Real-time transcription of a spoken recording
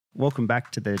Welcome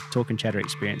back to the Talk and Chatter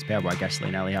experience powered by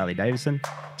Gasoline Alley Harley Davidson.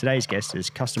 Today's guest is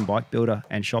custom bike builder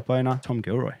and shop owner Tom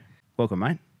Gilroy. Welcome,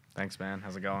 mate. Thanks, man.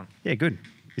 How's it going? Yeah, good.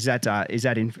 Is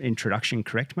that introduction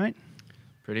correct, mate?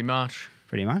 Pretty much.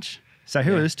 Pretty much. So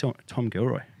who is Tom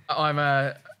Gilroy? I'm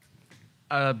a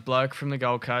bloke from the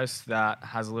Gold Coast that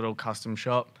has a little custom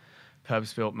shop,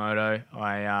 Purpose Built Moto.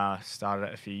 I started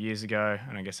it a few years ago,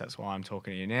 and I guess that's why I'm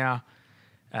talking to you now.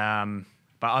 But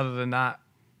other than that,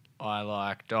 I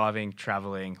like diving,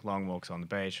 traveling, long walks on the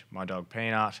beach, my dog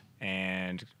Peanut,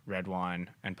 and red wine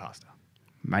and pasta.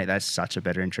 Mate, that's such a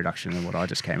better introduction than what I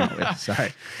just came up with. So,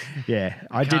 yeah,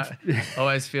 I did.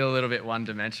 Always feel a little bit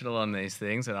one-dimensional on these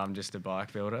things, and I'm just a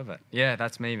bike builder. But yeah,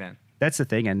 that's me, man. That's the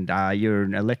thing. And you're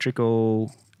an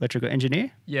electrical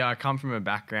engineer? Yeah, I come from a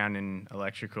background in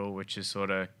electrical, which has sort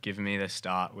of given me the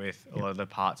start with a lot of the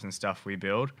parts and stuff we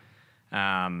build,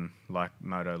 like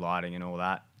moto lighting and all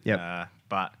that. Yep.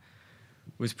 But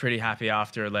was pretty happy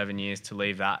after 11 years to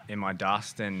leave that in my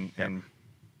dust and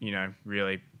you know,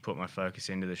 really put my focus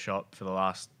into the shop for the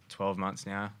last 12 months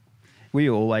now. Were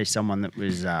you always someone that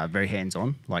was very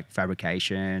hands-on, like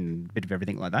fabrication, a bit of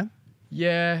everything like that?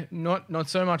 Yeah, not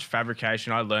so much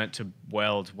fabrication. I learnt to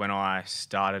weld when I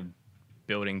started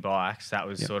building bikes. That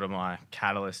was sort of my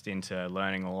catalyst into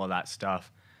learning all of that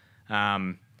stuff.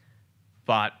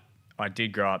 But I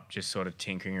did grow up just sort of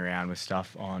tinkering around with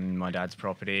stuff on my dad's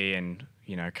property and,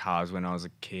 you know, cars when I was a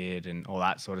kid and all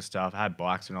that sort of stuff. I had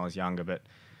bikes when I was younger, but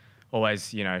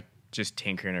always, you know, just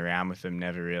tinkering around with them,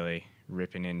 never really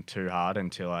ripping in too hard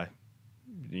until I,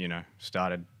 you know,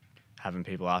 started having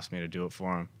people ask me to do it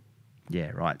for them.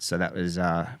 Yeah, right. So that was,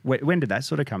 when did that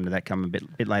sort of come? Did that come a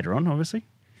bit later on, obviously?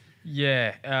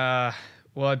 Yeah.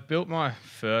 Well, I built my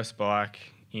first bike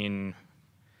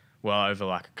over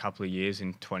like a couple of years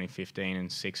in 2015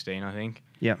 and 16, I think.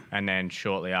 Yeah. And then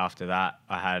shortly after that,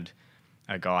 I had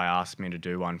a guy ask me to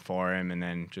do one for him and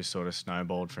then just sort of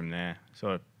snowballed from there.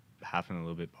 Sort of happened a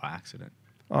little bit by accident.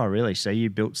 Oh, really? So you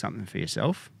built something for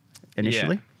yourself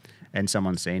initially and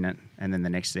someone's seen it and then the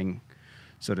next thing,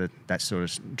 that sort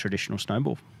of traditional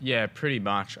snowball? Yeah, pretty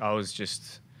much. I was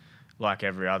just like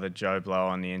every other Joe Blow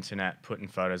on the internet, putting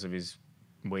photos of his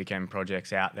weekend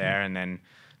projects out there and then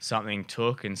something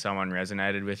took and someone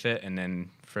resonated with it. And then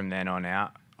from then on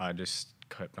out, I just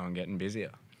kept on getting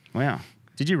busier. Wow.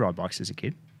 Did you ride bikes as a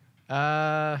kid?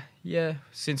 Yeah,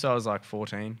 since I was like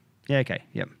 14. Yeah, okay,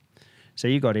 yep. So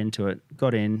you got into it,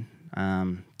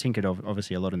 tinkered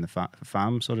obviously a lot in the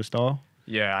farm sort of style?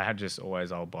 Yeah, I had just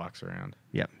always old bikes around.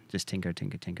 Yep, just tinker.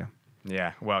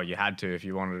 Yeah, well, you had to if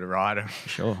you wanted to ride them.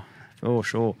 Sure.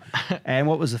 And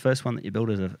what was the first one that you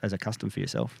built as a custom for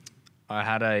yourself? I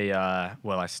had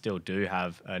I still do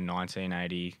have a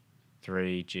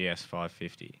 1983 GS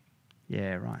 550.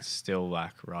 Yeah, right. Still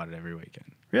like ride it every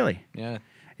weekend. Really? Yeah.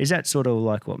 Is that sort of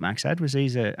like what Max had? Was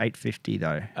his a 850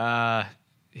 though?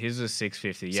 His was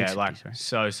 650. Yeah, 650, like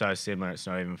sorry. so similar. It's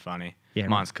not even funny. Yeah,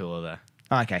 mine's cooler though.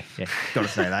 Oh, okay, yeah, got to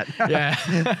say that.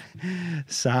 Yeah.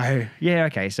 So yeah,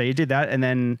 okay. So you did that, and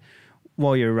then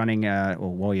while you're running,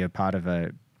 while you're part of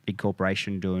a big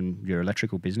corporation doing your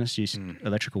electrical business,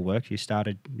 electrical work, you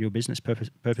started your business,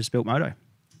 Purpose Built Moto.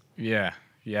 Yeah.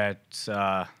 It's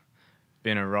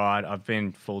been a ride. I've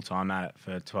been full time at it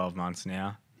for 12 months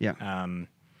now. Yeah.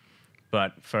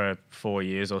 But for 4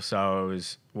 years or so, I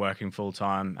was working full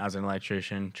time as an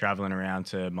electrician, traveling around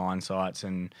to mine sites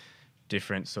and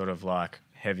different sort of like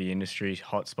heavy industry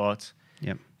hotspots.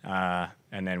 Yep.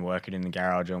 And then working in the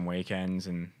garage on weekends,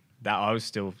 and that I was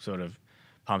still sort of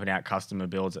pumping out customer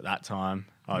builds at that time.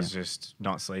 I was just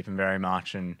not sleeping very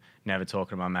much and never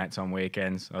talking to my mates on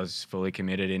weekends. I was fully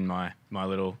committed in my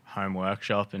little home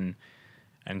workshop, and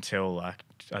until like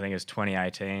I think it was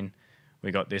 2018,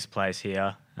 we got this place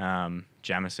here.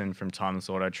 Jamison from Timeless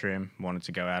Auto Trim wanted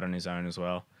to go out on his own as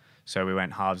well, so we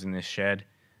went halves in this shed.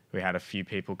 We had a few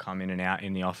people come in and out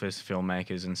in the office,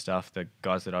 filmmakers and stuff, the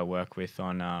guys that I work with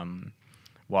on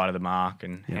Wide of the Mark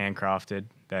and Handcrafted.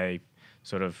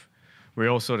 We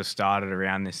all sort of started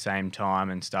around this same time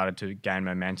and started to gain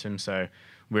momentum. So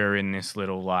we were in this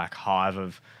little like hive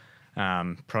of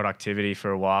productivity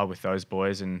for a while with those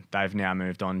boys, and they've now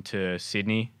moved on to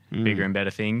Sydney, bigger and better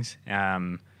things.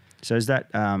 So is that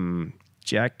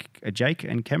Jake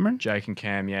and Cameron? Jake and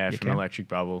Cam, from Cam? Electric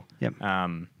Bubble. Yep.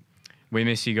 We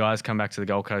miss you guys. Come back to the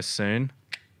Gold Coast soon.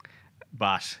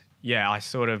 But yeah, I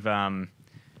sort of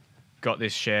got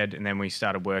this shed, and then we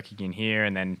started working in here,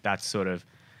 and then that sort of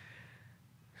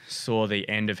saw the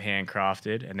end of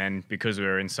Handcrafted. And then because we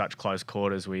were in such close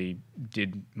quarters, we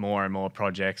did more and more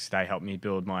projects. They helped me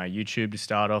build my YouTube to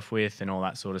start off with and all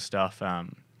that sort of stuff.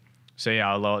 So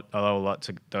yeah, I owe a lot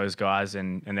to those guys,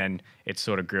 and then it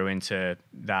sort of grew into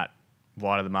that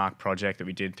wide of the mark project that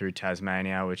we did through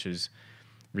Tasmania, which is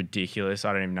ridiculous.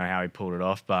 I don't even know how he pulled it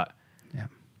off, but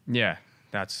yeah,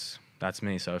 that's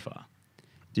me so far.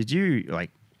 Did you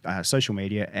social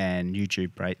media and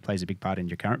YouTube plays a big part in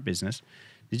your current business?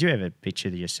 Did you ever picture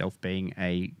yourself being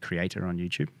a creator on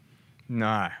YouTube?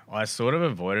 No, I sort of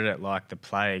avoided it like the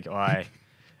plague.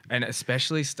 And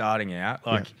especially starting out,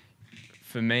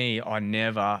 for me, I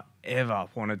never ever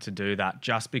wanted to do that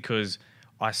just because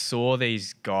I saw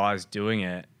these guys doing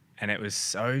it and it was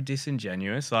so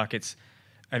disingenuous.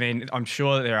 I'm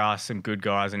sure that there are some good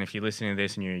guys, and if you're listening to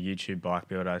this and you're a YouTube bike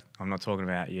builder, I'm not talking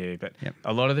about you, but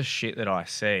a lot of the shit that I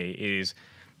see is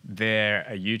they're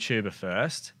a YouTuber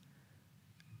first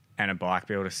and a bike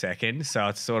builder second. So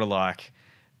it's sort of like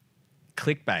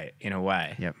clickbait in a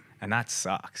way. And that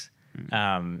sucks.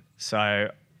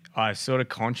 So I sort of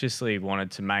consciously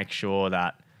wanted to make sure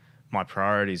that my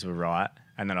priorities were right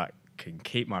and that I can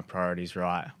keep my priorities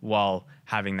right while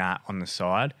having that on the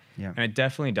side. And it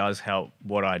definitely does help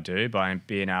what I do by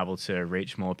being able to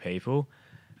reach more people.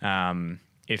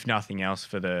 If nothing else,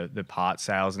 for the part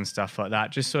sales and stuff like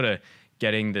that, just sort of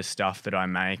getting the stuff that I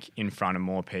make in front of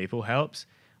more people helps.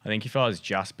 I think if I was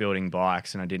just building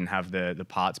bikes and I didn't have the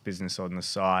parts business on the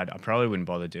side, I probably wouldn't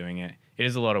bother doing it. It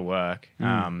is a lot of work.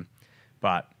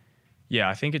 But yeah,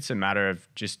 I think it's a matter of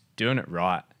just doing it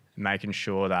right, making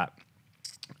sure that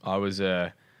I was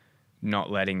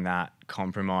not letting that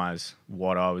compromise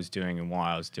what I was doing and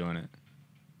why I was doing it.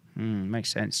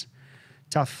 Makes sense.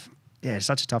 Tough. Yeah, it's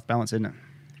such a tough balance, isn't it?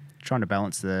 Trying to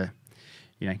balance the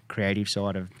creative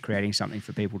side of creating something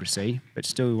for people to see, but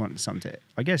still want something to,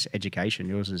 I guess, education.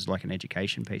 Yours is like an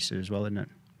education piece as well, isn't it?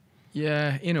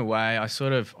 Yeah, in a way. I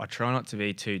try not to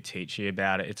be too teachy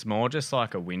about it. It's more just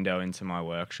like a window into my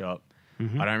workshop.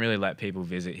 I don't really let people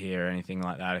visit here or anything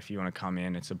like that. If you want to come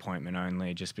in, it's appointment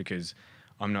only, just because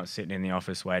I'm not sitting in the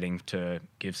office waiting to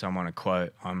give someone a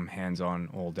quote. I'm hands-on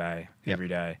all day, every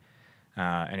day.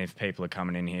 And if people are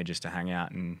coming in here just to hang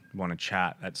out and want to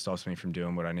chat, that stops me from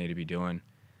doing what I need to be doing.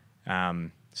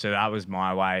 So that was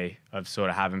my way of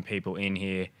sort of having people in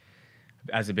here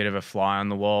as a bit of a fly on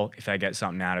the wall. If they get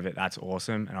something out of it, that's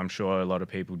awesome. And I'm sure a lot of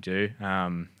people do.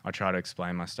 I try to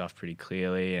explain my stuff pretty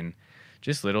clearly, and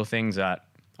just little things that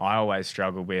I always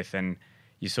struggle with. And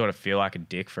you sort of feel like a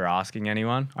dick for asking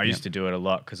anyone. I used to do it a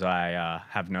lot because I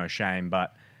have no shame,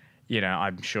 but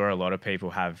I'm sure a lot of people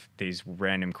have these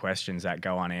random questions that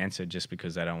go unanswered just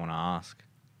because they don't want to ask.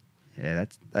 Yeah,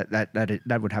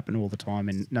 that would happen all the time,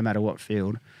 and no matter what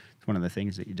field, it's one of the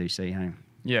things that you do see. Hey,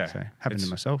 yeah, so happened to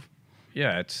myself.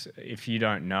 Yeah, it's if you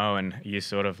don't know and you're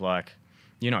sort of like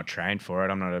you're not trained for it.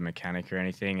 I'm not a mechanic or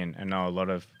anything, and I know a lot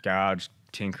of garage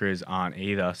tinkerers aren't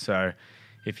either. So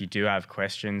if you do have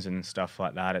questions and stuff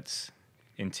like that, it's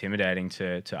intimidating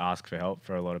to ask for help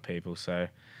for a lot of people. So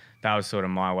that was sort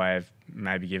of my way of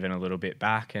maybe giving a little bit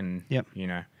back, and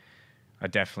I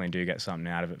definitely do get something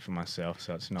out of it for myself,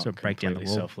 so it's not completely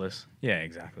selfless. Yeah,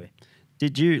 exactly.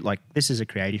 Did you, this is a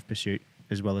creative pursuit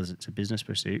as well as it's a business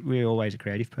pursuit. Were you always a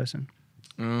creative person?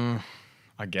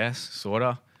 I guess, sort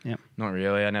of. Yeah. Not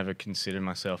really. I never considered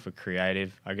myself a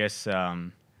creative. I guess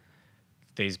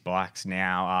these bikes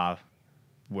now are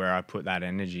where I put that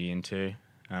energy into.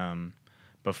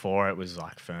 Before it was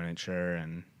like furniture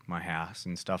and my house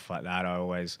and stuff like that. I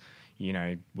always,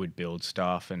 would build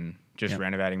stuff and just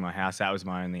renovating my house. That was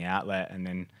my only outlet. And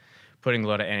then putting a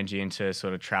lot of energy into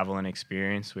sort of travel and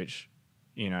experience, which,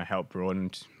 helped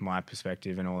broaden my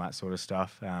perspective and all that sort of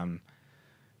stuff.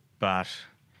 But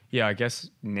yeah, I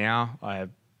guess now I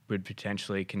would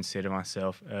potentially consider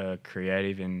myself a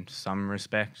creative in some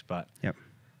respect, but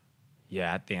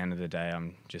yeah, at the end of the day,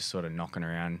 I'm just sort of knocking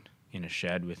around in a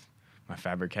shed with my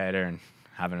fabricator and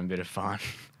having a bit of fun.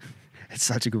 It's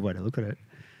such a good way to look at it.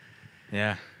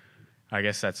 Yeah, I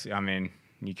guess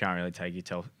you can't really take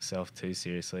yourself too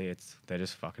seriously. They're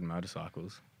just fucking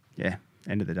motorcycles. Yeah,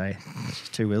 end of the day, it's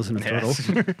just two wheels and a throttle.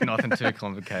 Nothing too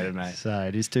complicated, mate. So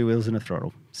it is two wheels and a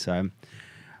throttle. So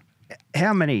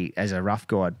how many, as a rough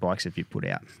guide, bikes have you put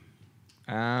out?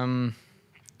 I've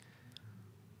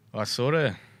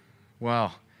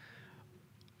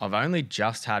only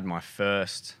just had my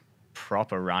first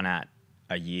proper run at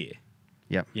a year.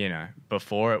 Yep.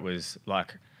 Before it was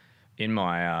like in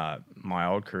my my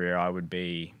old career, I would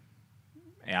be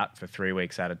out for 3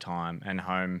 weeks at a time and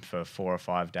home for 4 or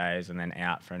 5 days and then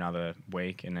out for another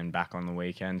week and then back on the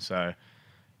weekend. So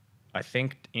I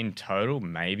think in total,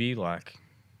 maybe 20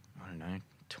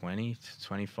 to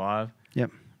 25.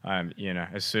 Yep.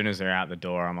 As soon as they're out the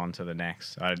door, I'm on to the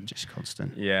next. Just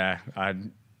constant. Yeah. I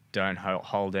don't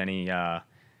hold any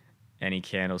any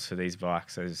candles for these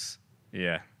bikes. It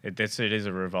is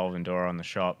a revolving door on the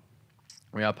shop.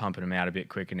 We are pumping them out a bit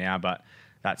quicker now, but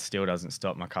that still doesn't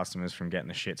stop my customers from getting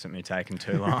the shits at me taking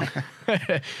too long.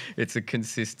 It's a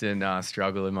consistent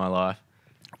struggle in my life.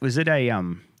 Was it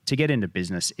to get into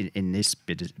business in this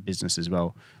business as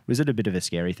well, was it a bit of a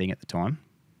scary thing at the time?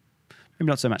 Maybe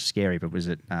not so much scary, but was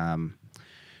it,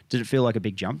 did it feel like a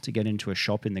big jump to get into a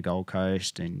shop in the Gold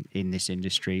Coast and in this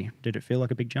industry? Did it feel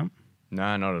like a big jump?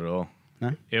 No, not at all.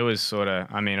 No? It was sort of,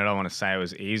 I mean, I don't want to say it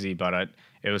was easy, but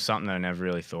it was something that I never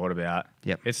really thought about.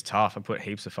 Yep. It's tough. I put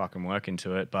heaps of fucking work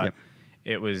into it, but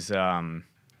it was, there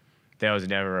was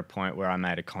never a point where I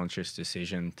made a conscious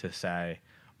decision to say,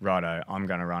 righto, I'm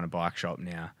going to run a bike shop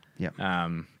now. Yep.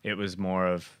 It was more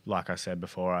of, like I said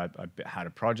before, I had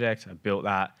a project, I built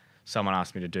that. Someone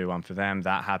asked me to do one for them.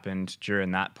 That happened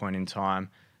during that point in time.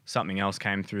 Something else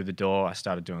came through the door. I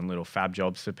started doing little fab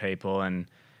jobs for people, and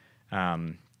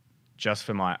just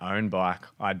for my own bike,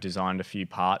 I designed a few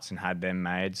parts and had them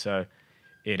made. So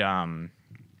it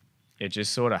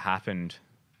just sort of happened.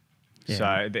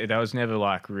 Yeah. So there was never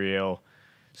like real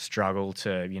struggle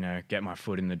to, you know, get my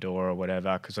foot in the door or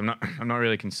whatever, because I'm not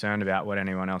really concerned about what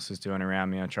anyone else is doing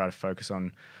around me. I try to focus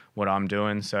on what I'm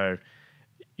doing. So,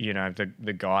 you know,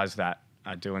 the guys that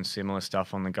are doing similar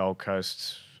stuff on the Gold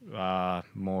Coast are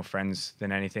more friends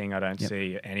than anything. I don't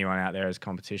see anyone out there as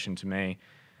competition to me.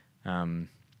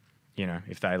 You know,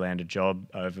 if they land a job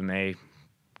over me,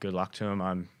 good luck to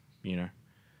them. It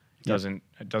doesn't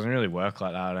really work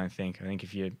like that, I don't think. I think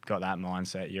if you've got that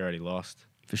mindset, you're already lost.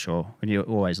 For sure. And you're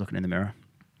always looking in the mirror.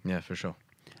 Yeah, for sure.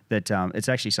 That it's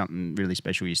actually something really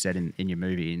special you said in your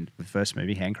movie, in the first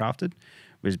movie, Handcrafted,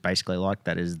 was basically like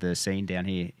that. Is the scene down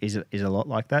here is a lot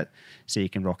like that. So you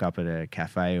can rock up at a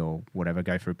cafe or whatever,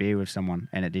 go for a beer with someone,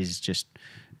 and it is just,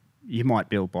 you might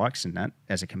build bikes and that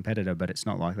as a competitor, but it's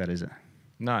not like that, is it?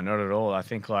 No, not at all. I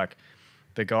think like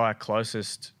the guy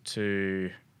closest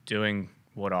to doing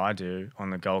what I do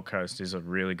on the Gold Coast is a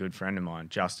really good friend of mine,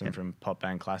 Justin from Pop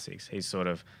Bang Classics. He's sort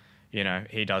of, you know,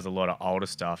 he does a lot of older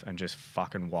stuff and just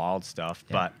fucking wild stuff.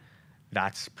 Yeah. But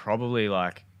that's probably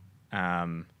like,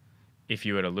 if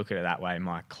you were to look at it that way,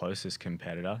 my closest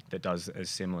competitor that does as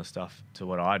similar stuff to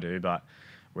what I do. But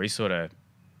we sort of,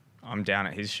 I'm down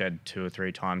at his shed 2 or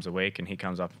 3 times a week, and he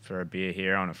comes up for a beer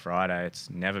here on a Friday. It's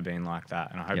never been like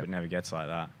that, and I hope it never gets like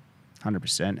that.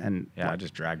 100%. And yeah, it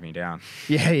just dragged me down.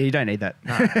 Yeah, you don't need that.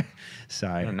 No. So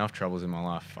I've got enough troubles in my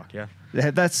life. Fuck yeah.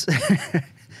 That's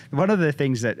one of the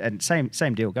things that, and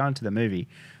same deal. Going to the movie,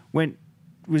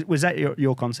 was that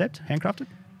your concept, Handcrafted?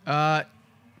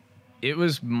 It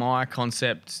was my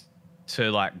concept to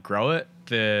like grow it.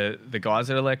 The guys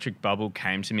at Electric Bubble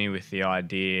came to me with the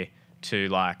idea to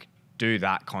like do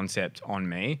that concept on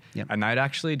me, and they'd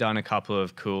actually done a couple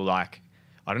of cool, like,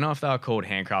 I don't know if they were called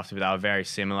handcrafted, but they were very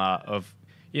similar, of,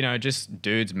 you know, just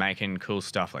dudes making cool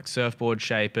stuff like surfboard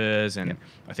shapers, and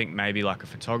I think maybe like a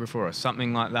photographer or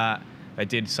something like that. They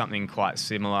did something quite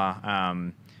similar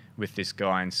with this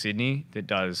guy in Sydney that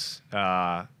does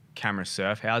camera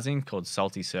surf housing called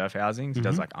Salty Surf Housing. He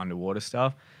does like underwater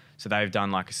stuff. So they've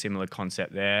done like a similar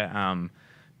concept there.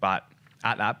 But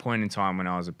at that point in time when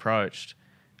I was approached,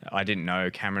 I didn't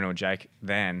know Cameron or Jake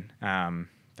then.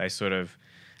 They sort of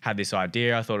had this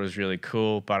idea. I thought it was really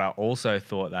cool, but I also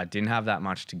thought that I didn't have that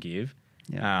much to give.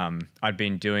 Yeah. I'd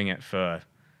been doing it for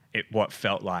what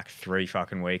felt like 3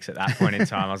 fucking weeks at that point in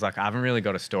time. I was like, I haven't really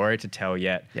got a story to tell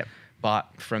yet. Yep.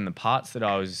 But from the parts that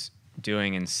I was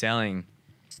doing and selling,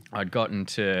 I'd gotten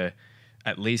to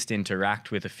at least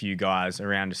interact with a few guys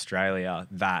around Australia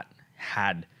that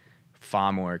had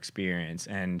far more experience,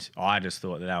 and I just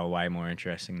thought that they were way more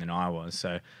interesting than I was.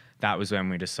 So that was when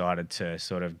we decided to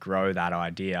sort of grow that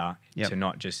idea to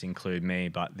not just include me,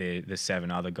 but the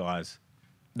 7 other guys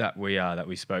that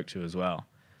we spoke to as well.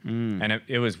 And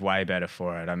it was way better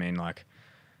for it. I mean, like,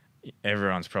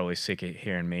 everyone's probably sick of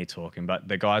hearing me talking, but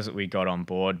the guys that we got on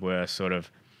board were sort of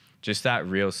just that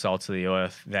real salt of the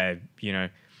earth. They, you know,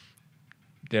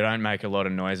 they don't make a lot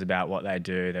of noise about what they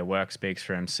do. Their work speaks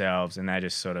for themselves, and they're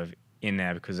just sort of in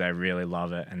there because they really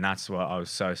love it. And that's what I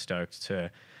was so stoked to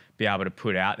be able to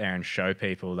put out there and show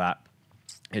people, that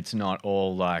it's not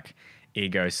all like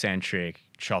egocentric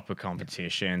chopper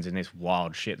competitions and this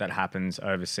wild shit that happens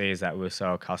overseas that we're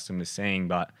so accustomed to seeing.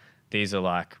 But these are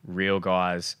like real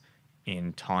guys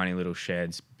in tiny little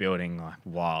sheds building like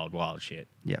wild shit.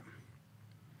 Yeah.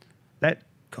 That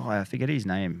guy, I forget his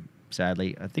name,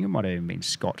 sadly. I think it might have even been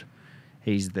Scott.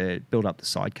 He's built up the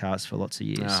sidecars for lots of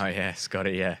years. Oh, yeah,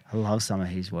 Scotty, yeah. I love some of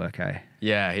his work, eh?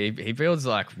 Yeah, he builds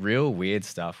like real weird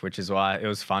stuff, which is why it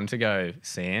was fun to go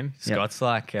see him. Scott's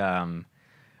like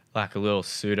like a little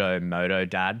pseudo moto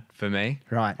dad for me.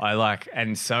 Right.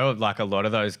 And so like a lot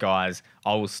of those guys,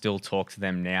 I will still talk to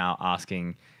them now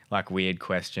asking like weird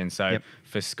questions. So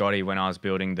for Scotty, when I was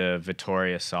building the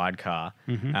Vittoria sidecar,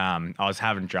 I was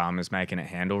having dramas making it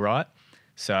handle right.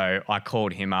 So I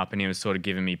called him up and he was sort of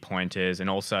giving me pointers, and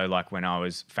also like when I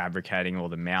was fabricating all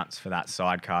the mounts for that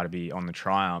sidecar to be on the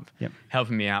Triumph,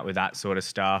 helping me out with that sort of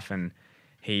stuff. And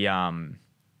he,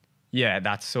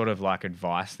 that's sort of like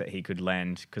advice that he could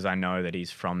lend, because I know that he's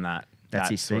from that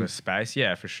sort of space.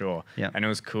 Yeah, for sure. Yep. And it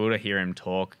was cool to hear him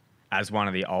talk as one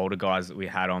of the older guys that we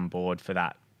had on board for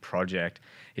that project.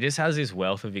 He just has this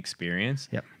wealth of experience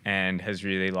and has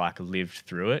really like lived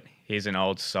through it. He's an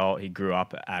old salt. He grew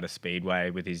up at a speedway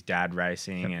with his dad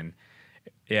racing, and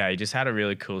he just had a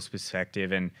really cool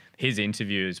perspective. And his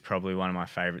interview is probably one of my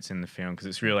favorites in the film because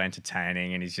it's real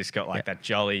entertaining, and he's just got like that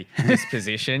jolly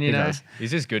disposition, you know. Does.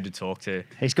 He's just good to talk to.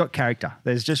 He's got character.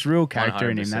 There's just real character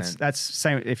 100%. In him. That's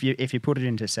same if you put it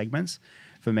into segments.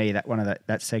 For me,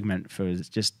 that segment for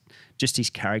just his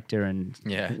character and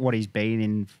what he's been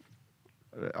in,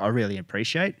 I really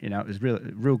appreciate. You know, it was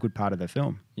real good part of the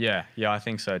film. Yeah, I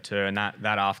think so too. And that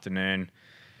afternoon,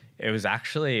 it was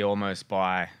actually almost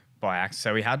by accident.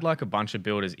 So we had like a bunch of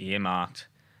builders earmarked,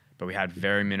 but we had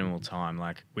very minimal time.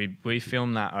 Like we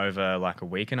filmed that over like a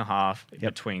week and a half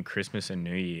between Christmas and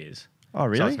New Year's. Oh,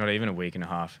 really? So it's not even a week and a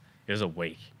half. It was a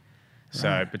week.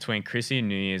 So between Chrissy and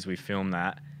New Year's, we filmed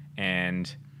that.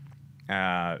 And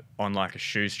on like a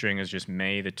shoestring, it was just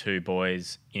me, the two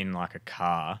boys in like a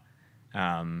car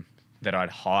that I'd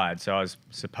hired. So I was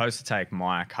supposed to take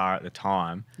my car at the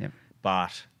time,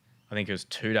 but I think it was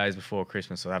 2 days before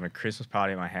Christmas. So I was having a Christmas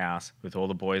party at my house with all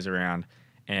the boys around,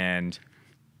 and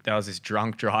there was this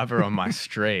drunk driver on my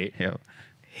street,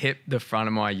 hit the front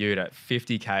of my ute at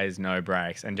 50 Ks, no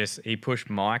brakes, and he pushed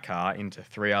my car into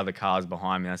 3 other cars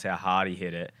behind me. That's how hard he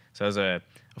hit it. So it was a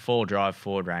 4-wheel-drive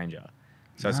Ford Ranger.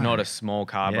 So it's not a small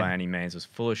car by any means. It was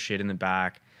full of shit in the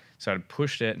back. So I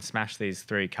pushed it and smashed these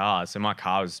 3 cars. So my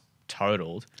car was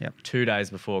totaled 2 days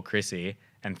before Chrissy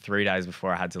and 3 days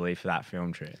before I had to leave for that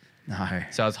film trip. No.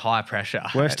 So it was high pressure.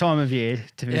 Worst time of year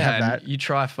to have that. You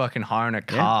try fucking hiring a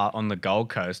car on the Gold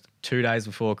Coast 2 days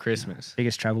before Christmas.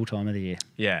 Biggest travel time of the year.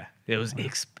 Yeah. It was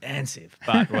expensive,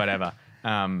 but whatever.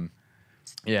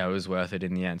 It was worth it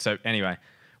in the end. So anyway,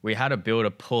 we had a builder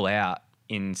pull out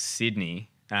in Sydney.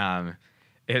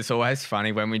 It's always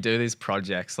funny when we do these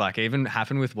projects, like even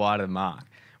happened with Wide of the Mark.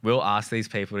 We'll ask these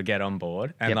people to get on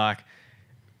board, and like,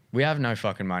 we have no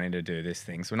fucking money to do this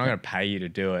thing, so we're not going to pay you to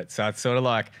do it. So it's sort of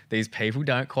like these people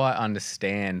don't quite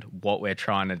understand what we're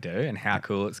trying to do and how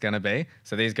cool it's going to be.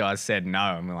 So these guys said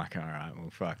no, and we're like, all right, well,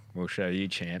 fuck, we'll show you,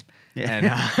 champ. And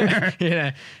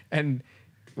and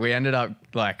we ended up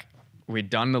like, we'd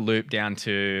done the loop down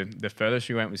to the furthest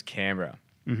we went was Canberra.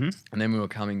 And then we were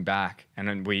coming back, and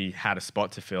then we had a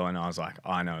spot to fill, and I was like,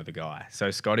 I know the guy.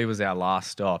 So Scotty was our last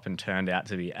stop and turned out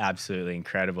to be absolutely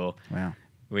incredible. Wow.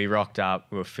 We rocked up,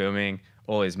 we were filming,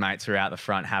 all his mates were out the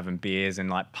front having beers and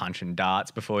like punching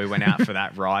darts before we went out for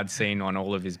that ride scene on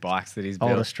all of his bikes that he's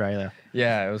built. Old Australia.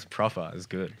 Yeah, it was proper. It was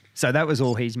good. So that was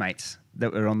all his mates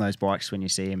that were on those bikes when you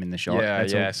see him in the shot?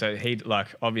 Yeah. So he'd like,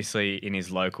 obviously in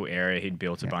his local area, he'd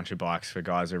built a bunch of bikes for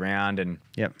guys around, and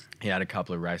he had a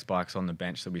couple of race bikes on the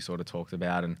bench that we sort of talked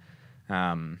about. And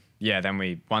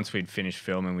then once we'd finished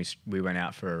filming, we went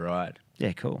out for a ride.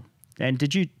 Yeah, cool. And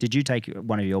did you take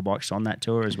one of your bikes on that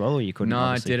tour as well, or you couldn't? No,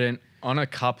 obviously? I didn't. On a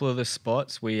couple of the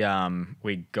spots, we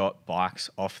got bikes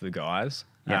off the guys,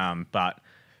 but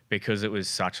because it was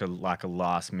such a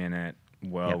last minute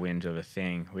whirlwind of a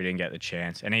thing, we didn't get the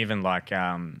chance. And even like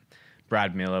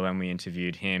Brad Miller, when we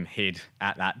interviewed him,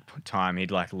 at that time he'd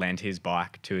like lent his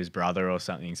bike to his brother or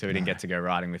something, so we didn't get to go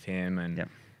riding with him. And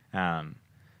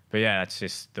but yeah, that's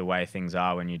just the way things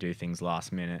are when you do things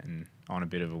last minute and on a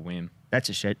bit of a whim. That's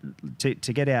a shit. To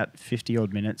get out 50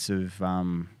 odd minutes of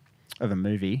a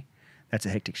movie, that's a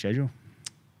hectic schedule.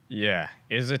 Yeah,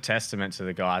 it was a testament to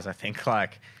the guys. I think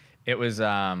like it was.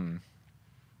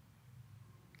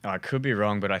 I could be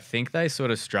wrong, but I think they sort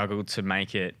of struggled to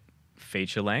make it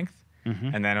feature length.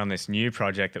 And then on this new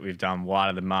project that we've done, Wide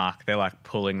of the Mark, they're like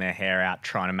pulling their hair out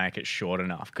trying to make it short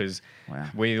enough, because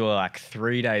we were like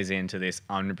 3 days into this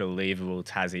unbelievable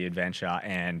Tassie adventure,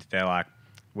 and they're like,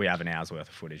 we have an hour's worth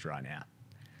of footage right now.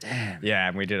 Damn. Yeah,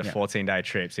 and we did a 14-day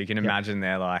trip. So you can imagine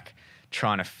they're like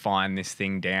trying to find this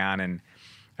thing down. And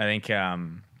I think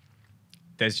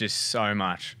there's just so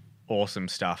much awesome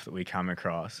stuff that we come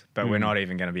across, but we're not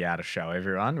even going to be able to show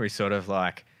everyone. We sort of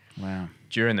like,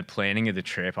 during the planning of the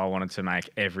trip, I wanted to make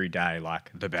every day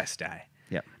like the best day.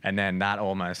 Yep. And then that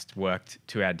almost worked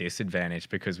to our disadvantage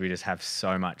because we just have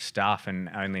so much stuff and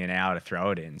only an hour to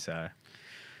throw it in. So,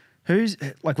 was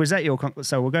that your,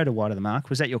 so we'll go to Wide of the Mark.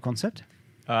 Was that your concept?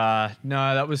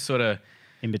 no, that was sort of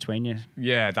in between you?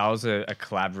 Yeah, that was a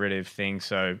collaborative thing.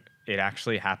 So it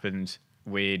actually happened.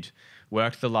 We'd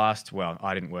worked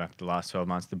I didn't work the last 12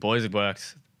 months. The boys had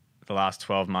worked the last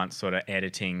 12 months sort of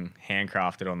editing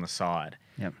handcrafted on the side.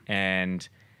 Yep. And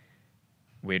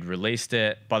we'd released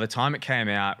it. By the time it came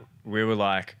out, we were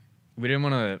like, we didn't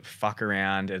want to fuck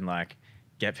around and like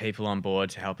get people on board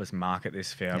to help us market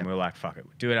this film. Yep. We were like, fuck it,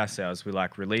 we'll do it ourselves. We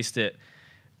like released it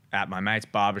at my mate's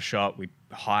barbershop. We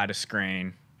hired a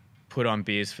screen, put on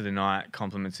beers for the night,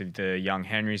 compliments of the Young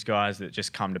Henry's guys that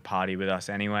just come to party with us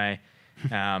anyway.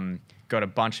 Got a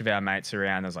bunch of our mates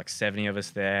around. There's like 70 of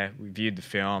us there. We viewed the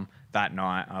film that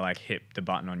night. I like hit the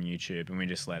button on YouTube and we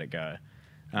just let it go.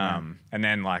 And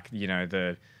then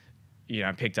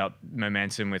picked up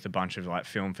momentum with a bunch of like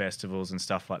film festivals and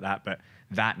stuff like that. But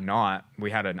that night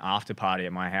we had an after party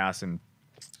at my house and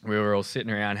we were all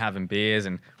sitting around having beers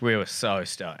and we were so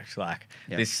stoked. Like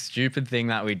this stupid thing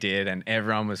that we did and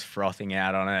everyone was frothing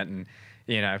out on it. And,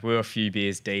 we were a few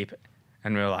beers deep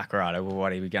and we were like, right, well,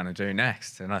 what are we going to do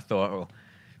next? And I thought, well,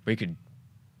 we could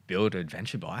build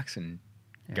adventure bikes and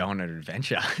go on an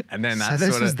adventure. And then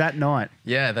that's was that night.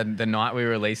 Yeah, the night we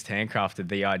released Handcrafted,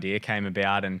 the idea came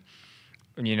about and,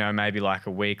 maybe like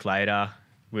a week later,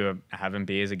 we were having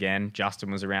beers again.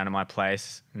 Justin was around at my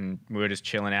place and we were just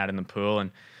chilling out in the pool and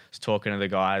was talking to the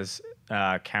guys,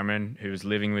 Cameron, who was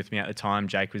living with me at the time,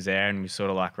 Jake was there and we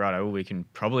sort of like, right, well, we can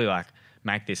probably like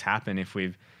make this happen if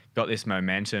we've got this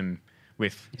momentum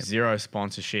with zero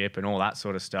sponsorship and all that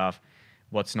sort of stuff.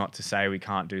 What's not to say we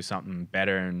can't do something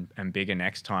better and bigger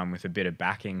next time with a bit of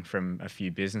backing from a few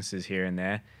businesses here and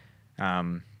there.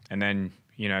 And then,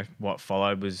 what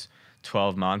followed was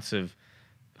 12 months of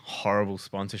horrible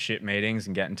sponsorship meetings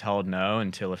and getting told no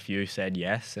until a few said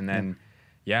yes. And then,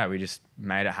 we just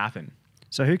made it happen.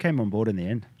 So who came on board in the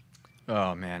end?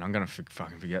 Oh, man, I'm going to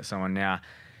fucking forget someone now.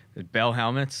 The Bell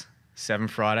Helmets, 7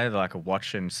 Friday, they're like a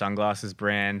watch and sunglasses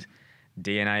brand.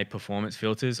 DNA Performance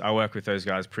Filters. I work with those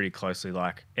guys pretty closely,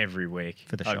 like every week.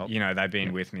 For the shop. They've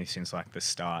been with me since like the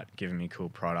start, giving me cool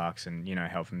products and,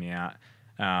 helping me out.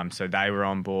 So they were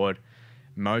on board.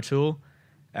 Motul,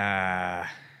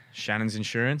 Shannon's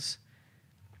Insurance.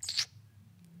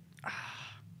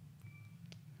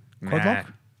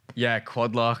 Quadlock? Yeah,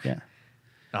 Quadlock. Yeah.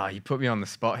 Oh, you put me on the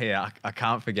spot here. I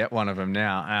can't forget one of them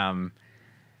now.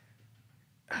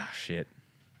 Shit.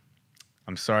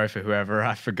 I'm sorry for whoever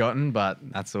I've forgotten, but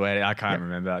that's the way I can't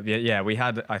remember. Yeah, we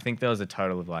had, I think there was a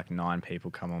total of like 9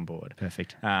 people come on board.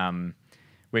 Perfect.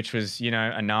 Which was,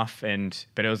 enough,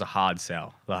 but it was a hard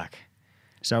sell.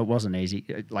 So it wasn't easy.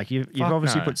 Like you've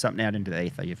obviously put something out into the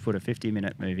ether. You've put a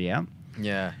 50-minute movie out.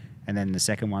 Yeah. And then the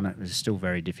second one, it was still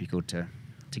very difficult to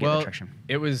get the traction.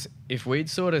 It was, if we'd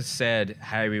sort of said,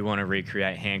 hey, we want to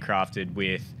recreate Handcrafted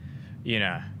with,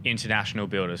 international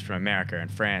builders from America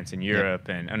and France and Europe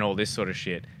and all this sort of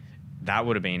shit, that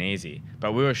would have been easy.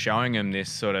 But we were showing them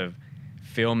this sort of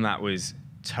film that was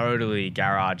totally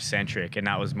garage centric, and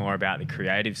that was more about the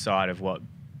creative side of what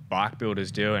bike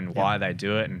builders do and why they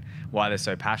do it and why they're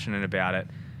so passionate about it.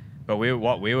 But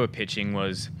what we were pitching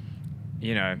was,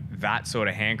 that sort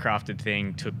of handcrafted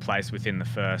thing took place within the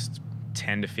first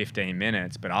 10 to 15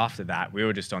 minutes. But after that, we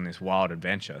were just on this wild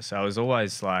adventure. So it was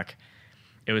always like,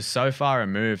 it was so far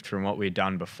removed from what we'd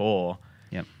done before.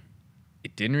 Yep.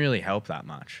 It didn't really help that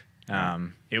much.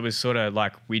 It was sort of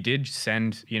like we did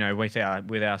send, with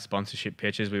our sponsorship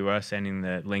pitches, we were sending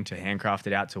the link to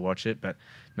Handcrafted out to watch it, but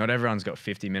not everyone's got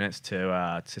 50 minutes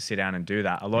to sit down and do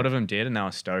that. A lot of them did, and they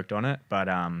were stoked on it. But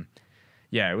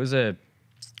it was a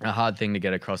hard thing to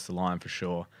get across the line for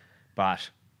sure. But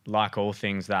like all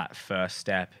things, that first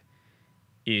step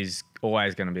is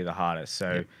always going to be the hardest.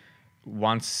 So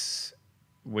once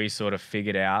we sort of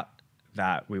figured out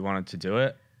that we wanted to do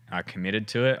it, I committed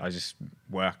to it. I just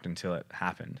worked until it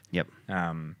happened. Yep.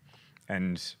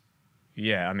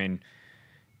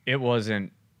 It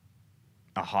wasn't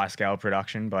a high scale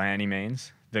production by any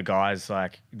means. The guys,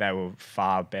 they were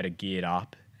far better geared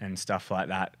up and stuff like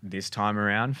that this time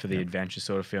around for the adventure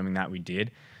sort of filming that we did.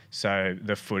 So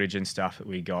the footage and stuff that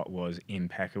we got was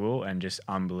impeccable and just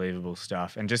unbelievable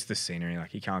stuff. And just the scenery,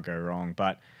 you can't go wrong.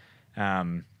 But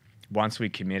once we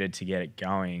committed to get it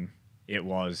going, it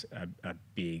was a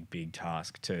big, big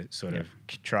task to sort of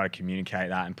try to communicate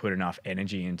that and put enough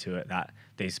energy into it that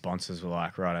these sponsors were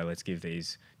like, righto, let's give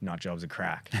these nut jobs a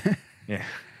crack. Yeah.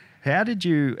 How did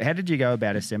you go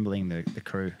about assembling the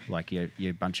crew? Like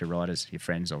your bunch of riders, your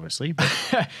friends, obviously. But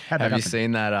how'd that Have you happen?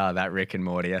 seen that Rick and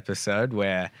Morty episode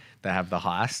where they have the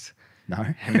heist? No.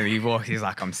 And then he's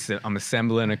like, I'm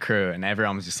assembling a crew, and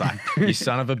everyone was just like, you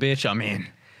son of a bitch, I'm in.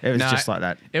 It was just like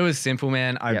that. It was simple,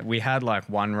 man. Yep. We had like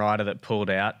one rider that pulled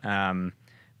out,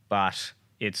 but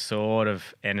it sort of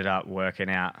ended up working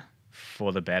out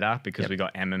for the better because we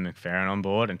got Emma McFerrin on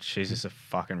board, and she's just a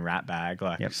fucking rat bag,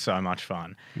 like so much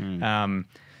fun.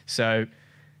 So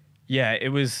yeah, it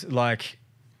was like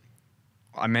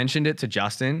I mentioned it to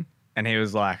Justin, and he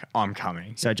was like, I'm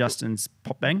coming. So Justin's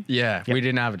pop bang? Yeah, we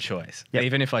didn't have a choice. Yep.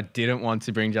 Even if I didn't want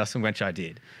to bring Justin, which I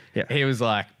did, he was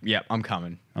like, yep, I'm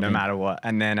coming, no matter what.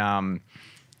 And then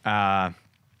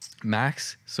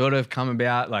Max sort of come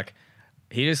about, like,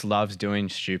 he just loves doing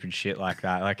stupid shit like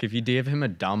that. Like, if you give him a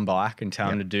dumb bike and tell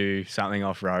him to do something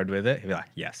off-road with it, he'll be like,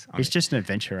 yes. He's just an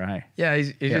adventurer, eh? Yeah,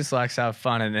 he just likes to have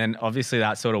fun. And then obviously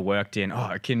that sort of worked in,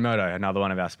 Akin Moto, another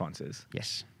one of our sponsors.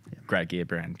 Yes. Yep. Great gear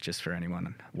brand, just for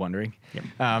anyone wondering.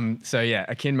 Yep. So yeah,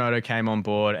 Akin Moto came on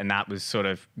board, and that was sort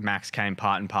of, Max came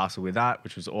part and parcel with that,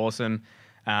 which was awesome.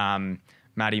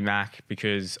 Matty Mac,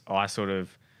 because I sort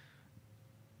of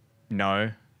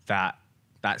know that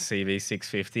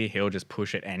CV650, he'll just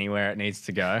push it anywhere it needs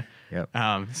to go. Yep.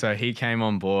 So he came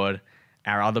on board.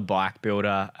 Our other bike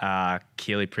builder,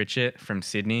 Keely Pritchett from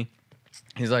Sydney,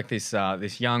 he's like this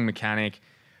young mechanic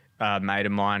mate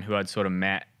of mine who I'd sort of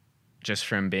met just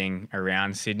from being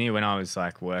around Sydney. When I was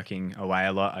like working away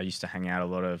a lot, I used to hang out a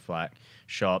lot of like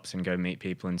shops and go meet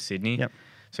people in Sydney. Yep.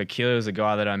 So Keely was a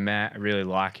guy that I met. I really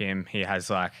like him. He has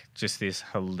like just this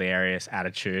hilarious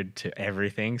attitude to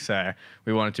everything. So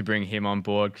we wanted to bring him on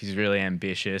board because he's really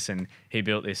ambitious, and he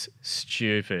built this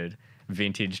stupid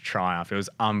vintage Triumph. It was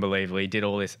unbelievable. He did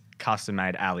all this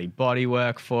custom-made alley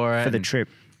bodywork for it. For the trip.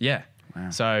 Yeah. Wow.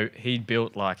 So he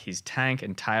built like his tank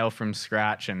and tail from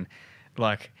scratch. And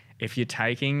like, if you're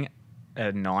taking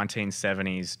a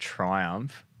 1970s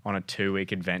Triumph on a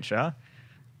 2-week adventure,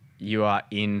 you are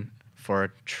in for a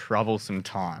troublesome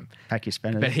time. Pack your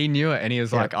spanners. But he knew it, and he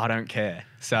was like, I don't care.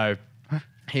 So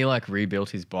he like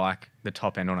rebuilt his bike, the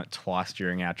top end on it, twice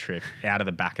during our trip out of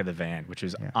the back of the van, which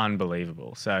was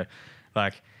unbelievable. So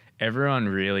like everyone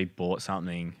really brought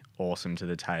something awesome to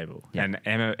the table. And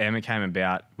Emma came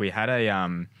about. We had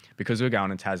because we were going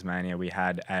to Tasmania, we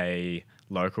had a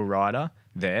local rider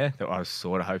there that I was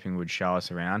sort of hoping would show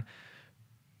us around.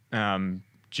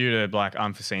 Due to like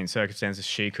unforeseen circumstances,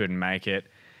 she couldn't make it.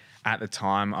 At the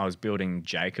time, I was building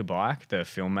Jake a bike, the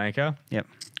filmmaker. Yep.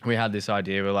 We had this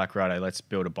idea. We're like, righto, let's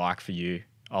build a bike for you.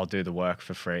 I'll do the work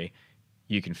for free.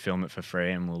 You can film it for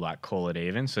free, and we'll like call it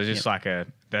even. So just like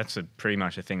that's pretty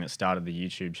much a thing that started the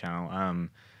YouTube channel.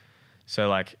 So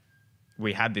like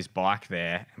we had this bike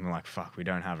there, and we're like, fuck, we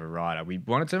don't have a rider. We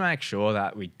wanted to make sure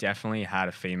that we definitely had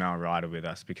a female rider with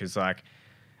us, because like,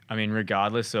 I mean,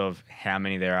 regardless of how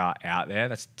many there are out there,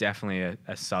 that's definitely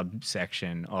a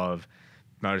subsection of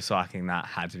motorcycling that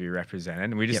had to be represented.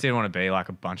 And we just didn't want to be like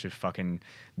a bunch of fucking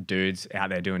dudes out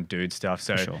there doing dude stuff.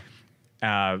 So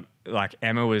like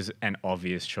Emma was an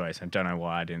obvious choice. I don't know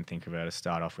why I didn't think of her to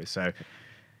start off with. So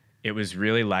it was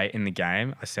really late in the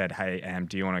game. I said, hey,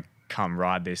 do you want to come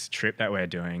ride this trip that we're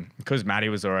doing? Because Maddie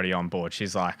was already on board.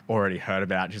 She's like already heard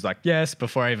about it. She's like, yes,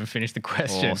 before I even finished the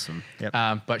question. Awesome.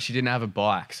 Yep. But she didn't have a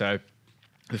bike. So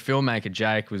the filmmaker,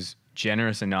 Jake, was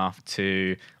generous enough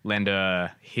to lend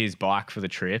her his bike for the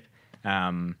trip.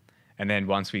 And then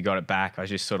once we got it back, I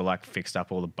just sort of like fixed up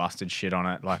all the busted shit on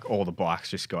it. Like all the bikes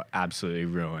just got absolutely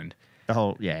ruined. The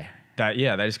whole, they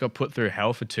just got put through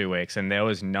hell for 2 weeks, and there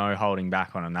was no holding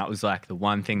back on them. That was like the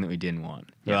one thing that we didn't want.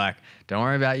 We're like, don't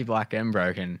worry about your bike getting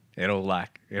broken.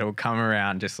 It'll come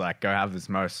around. Just like go have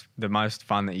the most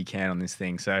fun that you can on this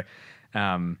thing. So,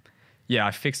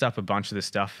 I fixed up a bunch of the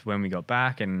stuff when we got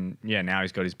back, and now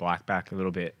he's got his bike back a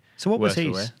little bit. So what was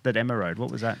his that Emma rode? What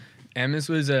was that? Emma's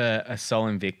was a Sol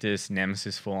Invictus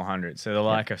Nemesis 400. So they're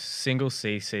like a single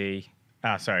cylinder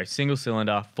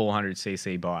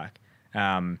 400cc bike.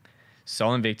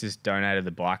 Sol Invictus donated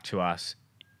the bike to us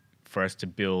for us to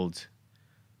build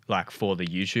like for the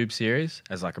YouTube series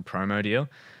as like a promo deal.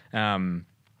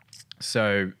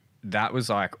 So that was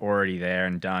like already there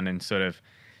and done, and sort of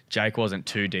Jake wasn't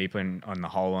too deep on the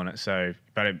hole on it. So,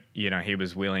 but he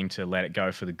was willing to let it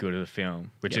go for the good of the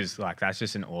film, which is like, that's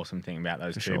just an awesome thing about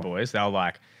those two boys. They'll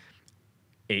like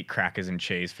eat crackers and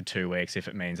cheese for 2 weeks if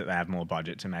it means that they have more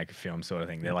budget to make a film, sort of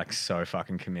thing. They're like so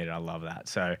fucking committed. I love that.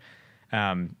 So,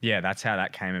 that's how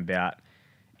that came about.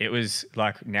 It was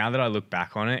like, now that I look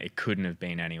back on it, it couldn't have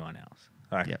been anyone else.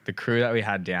 Like the crew that we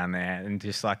had down there, and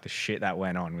just like the shit that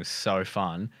went on was so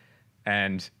fun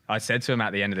And I said to him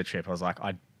at the end of the trip, I was like,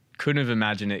 I couldn't have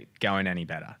imagined it going any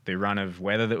better. The run of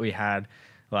weather that we had,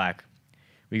 like,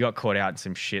 we got caught out in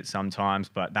some shit sometimes,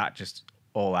 but that just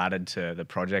all added to the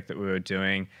project that we were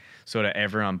doing. Sort of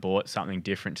everyone brought something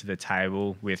different to the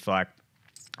table with like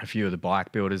a few of the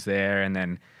bike builders there. And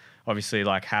then obviously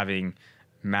like having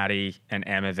Maddie and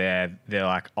Emma there, they're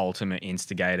like ultimate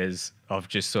instigators of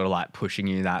just sort of like pushing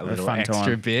you that little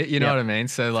extra bit, you know what I mean?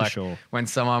 So like when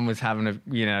someone was having a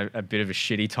bit of a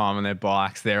shitty time on their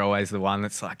bikes, they're always the one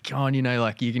that's like, come on,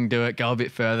 like you can do it, go a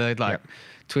bit further, like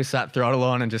twist that throttle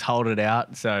on and just hold it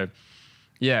out. So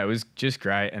yeah, it was just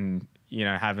great. And,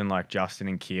 having like Justin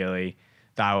and Keely,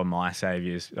 they were my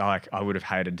saviors. Like I would have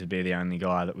hated to be the only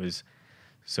guy that was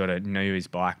sort of knew his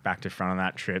bike back to front on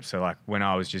that trip. So like when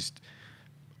I was just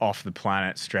off the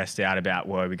planet, stressed out about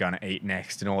where we're going to eat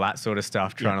next and all that sort of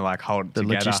stuff, trying to like hold it together.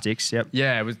 The logistics,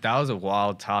 Yeah, that was a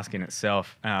wild task in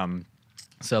itself.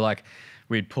 So like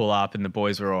we'd pull up and the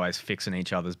boys were always fixing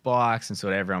each other's bikes and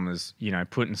sort of everyone was,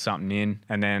 putting something in.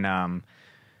 And then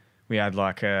we had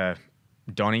like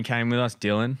Donnie came with us,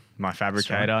 Dylan, my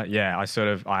fabricator. Right. Yeah,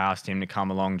 I asked him to come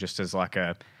along just as like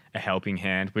a helping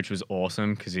hand, which was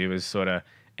awesome because he was sort of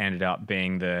ended up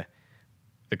being the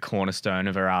cornerstone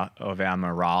of our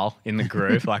morale in the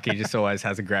group. Like he just always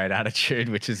has a great attitude,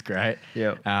 which is great.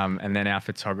 Yeah. And then our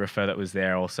photographer that was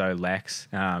there, also Lex,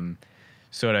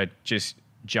 sort of just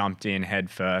jumped in head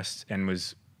first and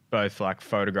was both like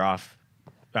photographing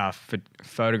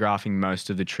most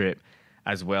of the trip,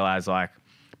 as well as like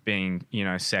being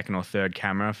second or third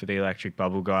camera for the electric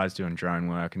bubble guys doing drone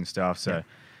work and stuff. So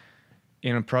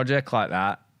in a project like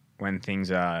that, when things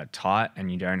are tight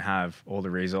and you don't have all the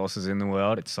resources in the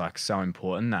world, it's like so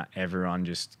important that everyone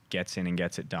just gets in and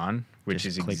gets it done, which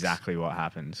is exactly what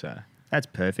happened. So that's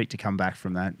perfect to come back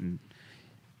from that and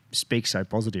speak so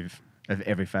positive of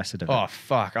every facet of it. Oh,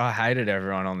 fuck. I hated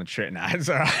everyone on the trip. No, it's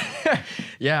all right.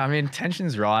 Yeah, I mean,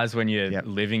 tensions rise when you're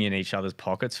living in each other's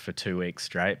pockets for 2 weeks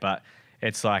straight. But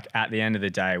it's like at the end of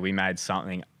the day, we made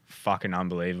something fucking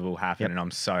unbelievable happen. And I'm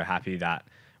so happy that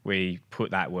we put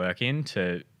that work in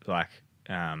to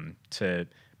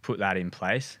put that in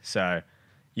place. So,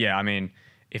 yeah, I mean,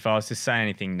 if I was to say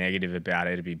anything negative about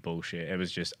it, it'd be bullshit. It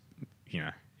was just,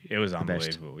 it was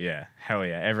unbelievable. Yeah, hell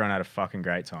yeah. Everyone had a fucking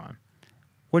great time.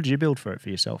 What did you build for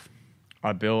yourself?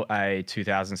 I built a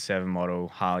 2007 model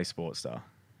Harley Sportster.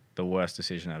 The worst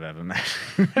decision I've ever made.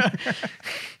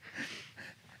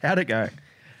 How'd it go?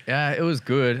 Yeah, it was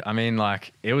good. I mean,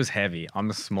 like, it was heavy. I'm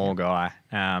a small guy.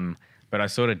 But I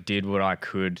sort of did what I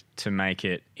could to make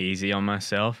it easy on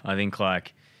myself. I think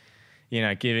like,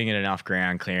 giving it enough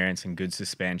ground clearance and good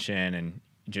suspension and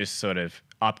just sort of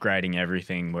upgrading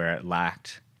everything where it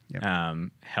lacked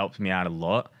helped me out a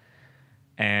lot.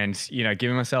 And,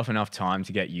 giving myself enough time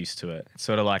to get used to it. It's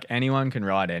sort of like anyone can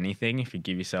ride anything if you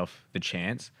give yourself the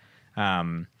chance.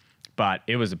 But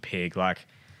it was a pig. Like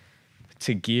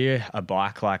to gear a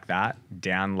bike like that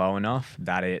down low enough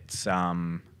that it's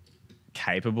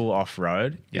capable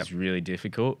off-road is really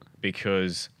difficult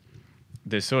because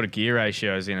the sort of gear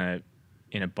ratios in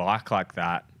a bike like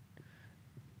that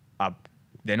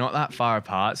they're not that far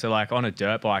apart. So like on a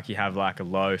dirt bike you have like a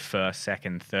low first,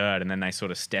 second, third, and then they sort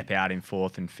of step out in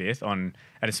fourth and fifth and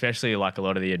especially like a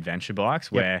lot of the adventure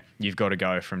bikes where you've got to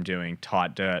go from doing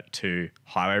tight dirt to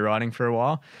highway riding for a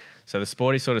while. So the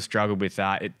Sporty sort of struggled with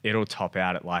that. It'll top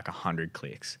out at like 100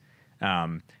 clicks.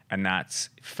 And that's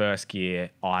first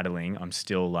gear idling. I'm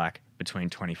still like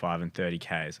between 25 and 30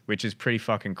 Ks, which is pretty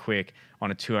fucking quick on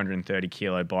a 230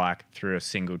 kilo bike through a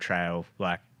single trail,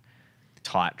 like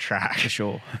tight track. For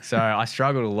sure. So I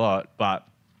struggled a lot, but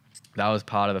that was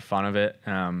part of the fun of it.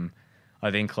 I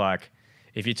think like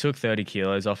if you took 30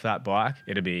 kilos off that bike,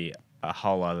 it'd be a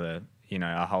whole other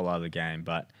game,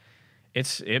 but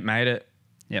it made it.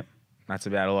 Yep. That's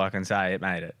about all I can say. It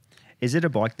made it. Is it a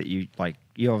bike that you like?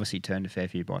 You obviously turned a fair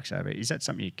few bikes over. Is that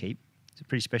something you keep? Is it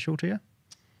pretty special to you?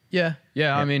 Yeah.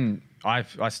 I mean, I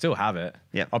still have it.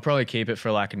 Yeah. I'll probably keep it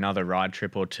for like another ride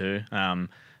trip or two.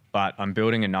 But I'm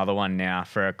building another one now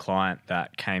for a client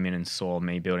that came in and saw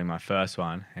me building my first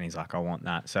one, and he's like, I want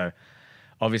that. So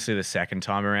obviously the second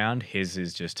time around, his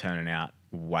is just turning out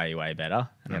way, way better,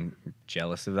 and I'm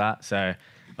jealous of that. So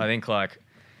I think like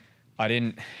I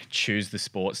didn't choose the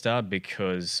Sportster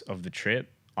because of the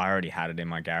trip. I already had it in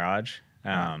my garage,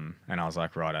 and I was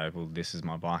like, righto, well, this is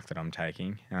my bike that I'm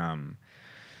taking.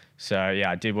 So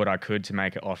yeah, I did what I could to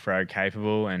make it off-road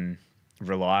capable and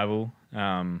reliable.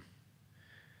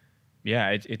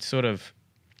 It's sort of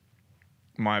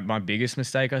my biggest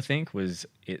mistake, I think, was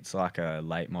it's like a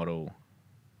late model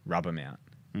rubber mount.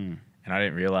 And I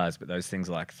didn't realize, but those things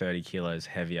are like 30 kilos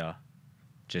heavier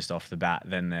just off the bat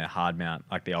than the hard mount,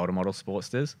 like the older model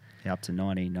Sportsters. Yeah, up to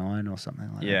 99 or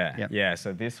something like Yeah, that. Yep. yeah.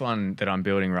 So this one that I'm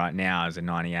building right now is a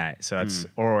 98. So it's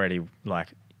already like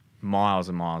miles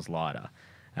and miles lighter.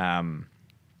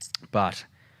 But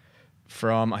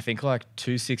from I think like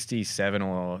 267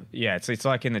 or it's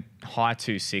like in the high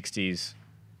 260s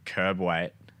curb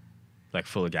weight, like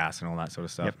full of gas and all that sort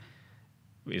of stuff,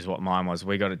 is what mine was.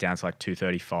 We got it down to like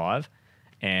 235.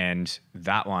 And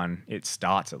that one, it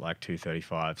starts at like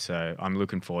 235. So I'm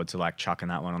looking forward to like chucking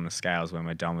that one on the scales when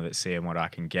we're done with it, seeing what I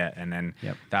can get. And then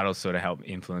that'll sort of help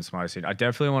influence my decision. I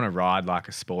definitely want to ride like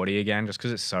a sporty again, just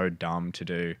because it's so dumb to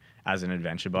do as an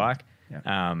adventure bike.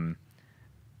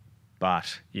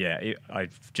 But yeah,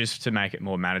 just to make it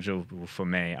more manageable for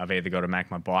me, I've either got to make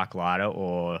my bike lighter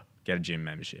or get a gym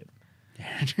membership.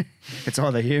 It's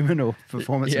either human or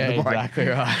performance of the bike. Exactly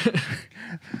right.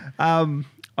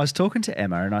 I was talking to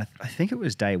Emma, and I think it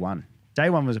was day one. Day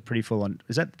one was a pretty full on.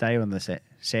 Was that the day on the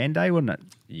sand day, wasn't it?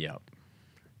 Yep.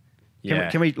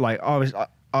 Can we like?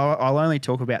 I'll only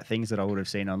talk about things that I would have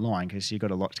seen online because you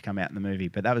got a lot to come out in the movie.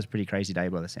 But that was a pretty crazy day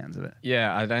by the sounds of it.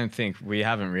 Yeah, I don't think we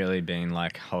haven't really been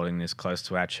like holding this close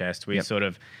to our chest. We sort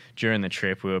of during the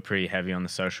trip we were pretty heavy on the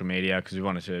social media because we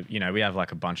wanted to, we have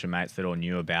like a bunch of mates that all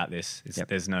knew about this.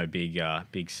 There's no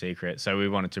big secret, so we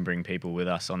wanted to bring people with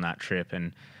us on that trip.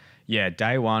 And yeah,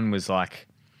 day one was like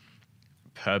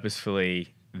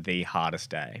purposefully the hardest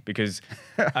day because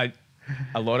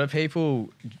a lot of people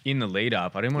in the lead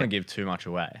up, I didn't want to give too much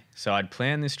away. So I'd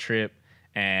planned this trip,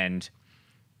 and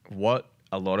what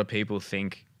a lot of people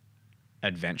think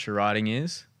adventure riding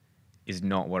is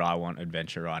not what I want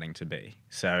adventure riding to be.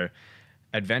 So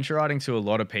adventure riding to a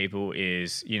lot of people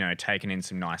is, taking in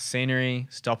some nice scenery,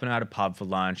 stopping at a pub for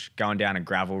lunch, going down a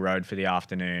gravel road for the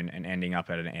afternoon and ending up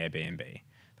at an Airbnb.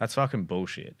 That's fucking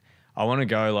bullshit. I want to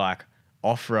go like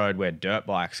off-road where dirt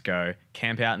bikes go,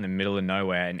 camp out in the middle of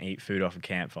nowhere and eat food off a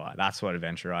campfire. That's what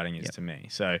adventure riding is to me.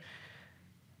 So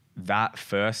that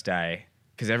first day,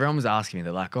 because everyone was asking me,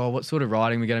 they're like, oh, what sort of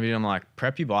riding are we going to be doing? I'm like,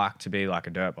 prep your bike to be like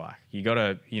a dirt bike. You got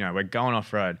to, we're going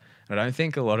off-road. I don't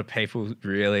think a lot of people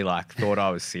really like thought I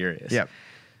was serious.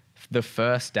 The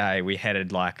first day we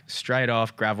headed like straight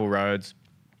off gravel roads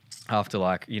after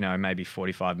like, maybe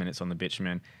 45 minutes on the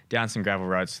bitumen, down some gravel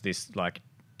roads to this like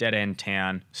dead end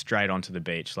town, straight onto the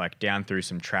beach, like down through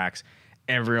some tracks.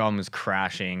 Everyone was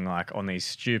crashing like on these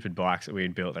stupid bikes that we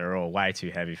had built. They were all way too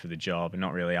heavy for the job and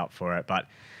not really up for it, but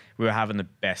we were having the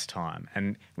best time.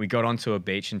 And we got onto a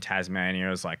beach in Tasmania. It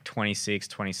was like 26,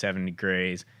 27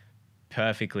 degrees,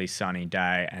 perfectly sunny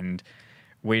day. And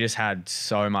we just had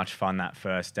so much fun that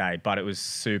first day, but it was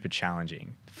super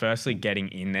challenging. Firstly, getting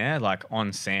in there, like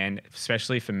on sand,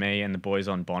 especially for me and the boys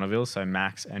on Bonneville. So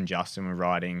Max and Justin were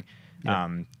riding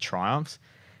Triumphs,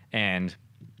 and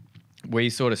we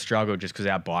sort of struggled just because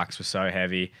our bikes were so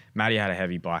heavy. Maddie had a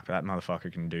heavy bike, but that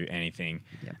motherfucker can do anything.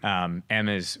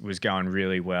 Emma's was going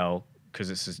really well because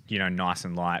it's just, nice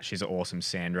and light. She's an awesome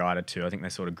sand rider too. I think they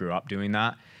sort of grew up doing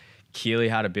that. Keely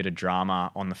had a bit of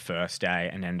drama on the first day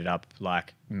and ended up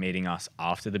like meeting us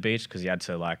after the beach because he had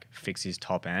to like fix his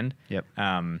top end.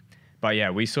 But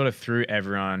yeah, we sort of threw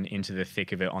everyone into the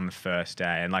thick of it on the first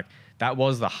day, and like that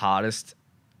was the hardest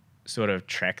sort of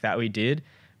trek that we did,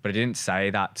 but I didn't say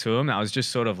that to him. That was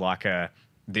just sort of like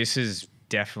this is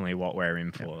definitely what we're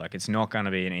in for. Like it's not going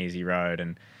to be an easy road.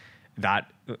 And that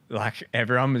like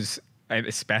everyone was,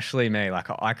 especially me, like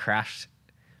I crashed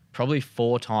probably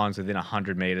 4 times within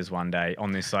 100 meters one day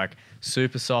on this like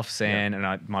super soft sand.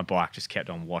 And my bike just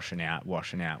kept on washing out.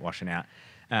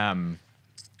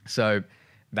 So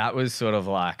that was sort of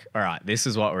like, all right, this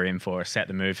is what we're in for. Set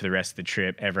the mood for the rest of the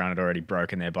trip. Everyone had already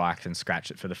broken their bikes and scratched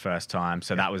it for the first time.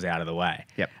 So that was out of the way.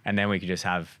 And then we could just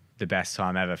have the best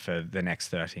time ever for the next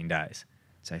 13 days.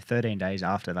 So 13 days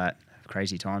after that,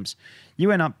 crazy times. You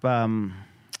went up,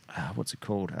 what's it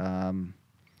called? The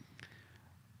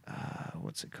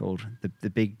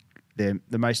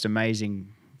most amazing,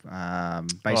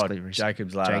 basically.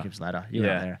 Jacob's Ladder. Jacob's Ladder. You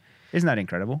went there. Isn't that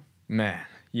incredible? Man.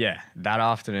 Yeah, that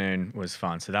afternoon was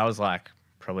fun. So that was like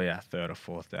probably our 3rd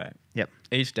or 4th day.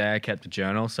 Each day I kept a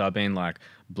journal. So I've been like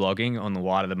blogging on the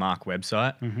Wide of the Mark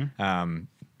website.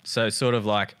 So sort of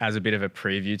like as a bit of a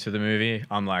preview to the movie,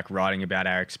 I'm like writing about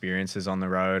our experiences on the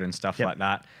road and stuff like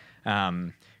that.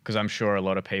 Because I'm sure a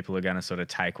lot of people are going to sort of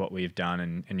take what we've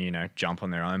done and jump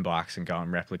on their own bikes and go and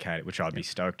replicate it, which I'd be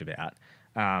stoked about.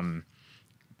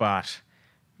 But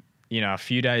a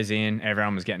few days in,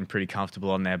 everyone was getting pretty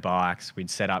comfortable on their bikes. We'd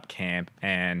set up camp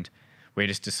and we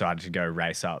just decided to go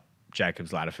race up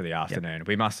Jacob's Ladder for the afternoon.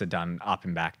 We must have done up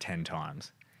and back 10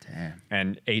 times. Damn.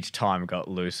 And each time it got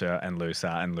looser and looser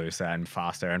and looser and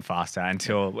faster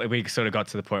until we sort of got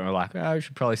to the point where we're like, oh, we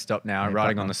should probably stop now. Yeah, Riding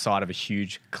button on the off. side of a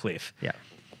huge cliff. Yeah.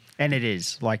 And it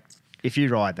is. Like, if you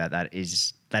ride that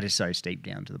is so steep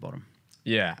down to the bottom.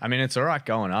 Yeah. I mean, it's all right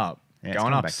going up. Yeah, it's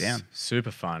going coming up back down.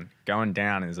 super fun. Going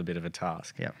down is a bit of a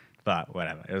task. Yeah. But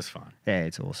whatever. It was fun. Yeah,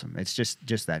 it's awesome. It's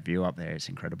just that view up there. It's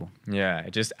incredible. Yeah.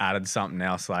 It just added something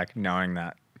else, like knowing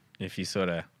that if you sort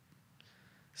of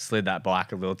slid that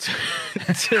bike a little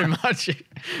too much, you're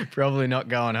probably not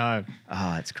going home.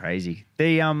 Oh, it's crazy.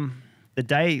 The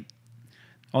day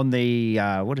on the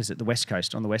what is it? The West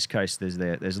Coast. On the West Coast, there's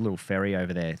a little ferry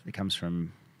over there that comes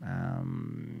from.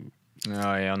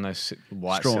 Oh yeah, on those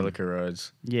white Strawn. silica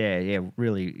roads. Yeah,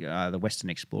 really. The Western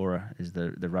Explorer is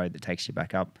the road that takes you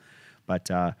back up. But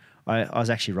I was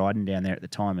actually riding down there at the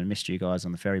time and missed you guys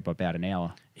on the ferry by about an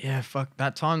hour. Yeah, fuck.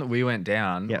 That time that we went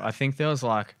down, Yeah. I think there was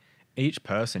like each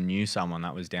person knew someone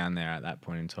that was down there at that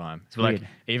point in time. It's So like weird.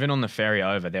 even on the ferry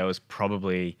over, there was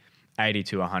probably 80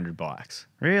 to 100 bikes.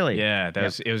 Really? Yeah,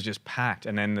 Yep. it was just packed.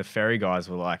 And then the ferry guys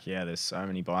were like, yeah, there's so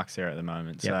many bikes there at the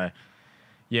moment. Yep. So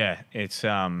yeah, it's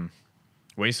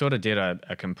we sort of did a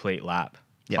complete lap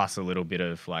Yep. plus a little bit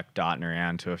of like darting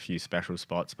around to a few special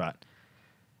spots, but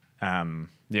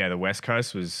yeah, the West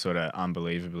Coast was sort of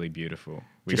unbelievably beautiful.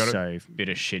 We Just got a so- bit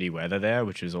of shitty weather there,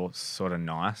 which was all sort of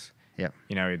nice. Yep.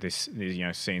 You know, these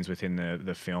scenes within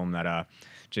the film that are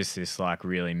just this like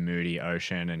really moody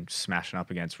ocean and smashing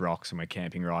up against rocks, and we're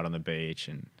camping right on the beach,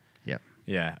 and Yep.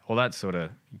 yeah, all that sort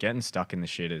of getting stuck in the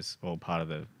shit is all part of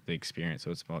the experience.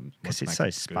 So it's Because it's so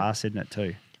sparse, isn't it,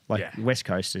 too? Like, Yeah. West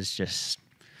Coast is just,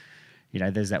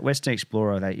 there's that Western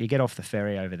Explorer that you get off the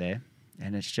ferry over there,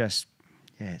 and it's just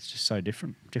so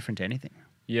different to anything.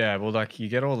 Yeah, well, like you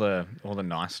get all the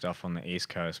nice stuff on the East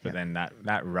Coast, but Yeah. then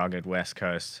that rugged West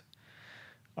Coast,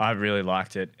 I really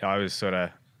liked it. I was sort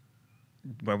of,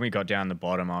 when we got down the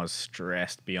bottom, I was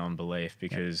stressed beyond belief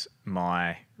because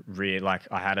my rear, like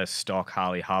I had a stock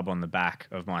Harley hub on the back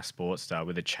of my Sportster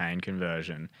with a chain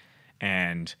conversion,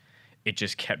 and it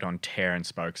just kept on tearing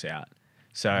spokes out.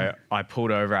 So I pulled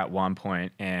over at one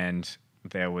point and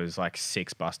there was like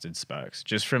 6 busted spokes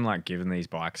just from like giving these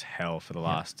bikes hell for the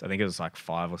last, I think it was like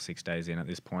 5 or 6 days in at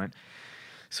this point.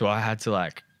 So I had to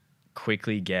like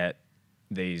quickly get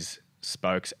these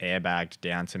spokes airbagged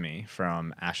down to me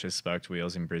from Ash's Spoked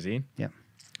Wheels in Brizzy. Yep.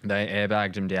 They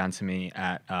airbagged them down to me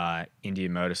at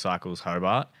Indian Motorcycles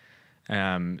Hobart.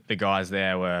 The guys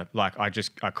there were like, I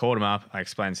called them up. I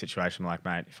explained the situation. I'm like,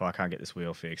 mate, if I can't get this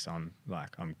wheel fixed, I'm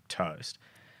toast.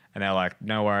 And they're like,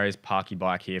 no worries, park your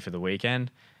bike here for the weekend.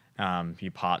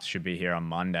 Your parts should be here on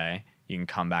Monday. You can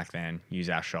come back then, use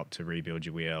our shop to rebuild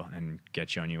your wheel and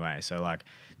get you on your way. So like,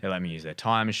 they let me use their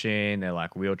tire machine, their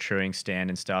like wheel truing stand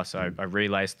and stuff. So I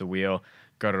relaced the wheel,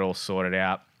 got it all sorted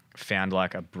out, found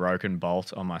like a broken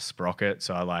bolt on my sprocket.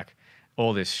 So I like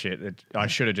all this shit that I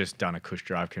should have just done a cush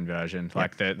drive conversion.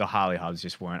 Like the Harley hubs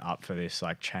just weren't up for this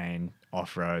like chain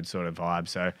off-road sort of vibe.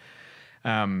 So,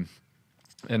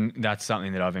 and that's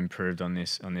something that I've improved on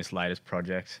this latest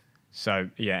project. So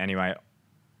yeah, anyway,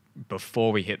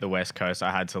 before we hit the West Coast,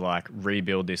 I had to like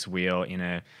rebuild this wheel in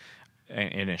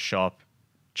a shop,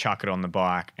 chuck it on the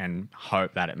bike and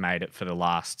hope that it made it for the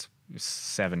last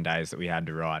 7 days that we had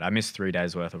to ride. I missed 3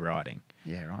 days worth of riding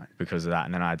Yeah, right. because of that.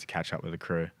 And then I had to catch up with the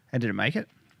crew. And did it make it?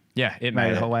 Yeah, it Made made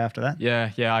it the it. whole way after that?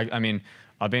 Yeah. I mean,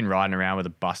 I've been riding around with a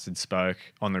busted spoke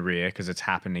on the rear because it's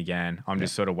happened again. I'm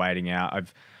just sort of waiting out.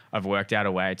 I've worked out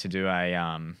a way to do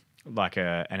an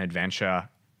adventure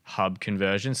hub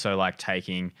conversion. So like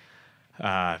taking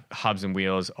hubs and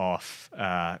wheels off,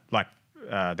 they're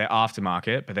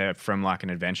aftermarket, but they're from like an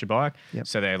adventure bike. Yep.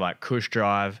 So they're like cush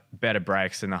drive, better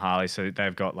brakes than the Harley. So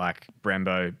they've got like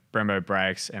Brembo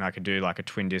brakes, and I could do like a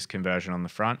twin disc conversion on the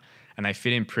front. And they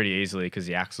fit in pretty easily because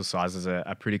the axle sizes are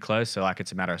pretty close. So like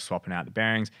it's a matter of swapping out the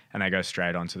bearings, and they go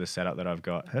straight onto the setup that I've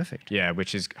got. Perfect. Yeah,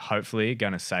 which is hopefully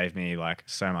going to save me like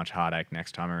so much heartache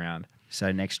next time around.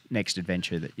 So next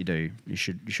adventure that you do, you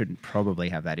shouldn't probably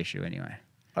have that issue anyway.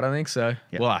 I don't think so.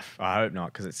 Yep. Well, I hope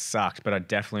not because it sucked, but I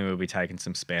definitely will be taking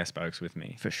some spare spokes with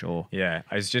me. For sure. Yeah,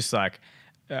 it's just like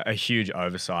a huge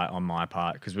oversight on my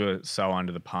part because we were so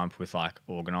under the pump with like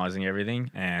organizing everything,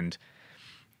 and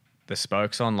the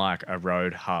spokes on like a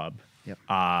road hub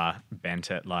are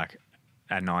bent at like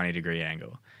a 90-degree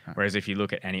angle. Right. Whereas if you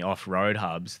look at any off-road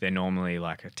hubs, they're normally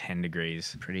like a 10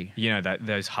 degrees. Pretty. You know, that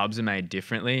those hubs are made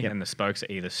differently, and the spokes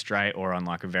are either straight or on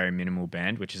like a very minimal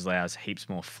bend, which allows heaps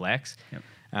more flex. Yep.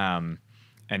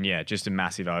 And yeah, just a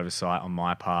massive oversight on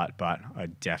my part, but I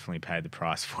definitely paid the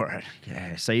price for it.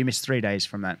 Yeah. So you missed 3 days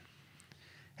from that.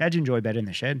 How'd you enjoy bed in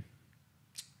the shed?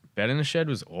 Bed in the shed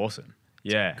was awesome.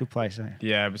 Yeah. Good place, eh?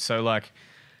 Yeah. But so like,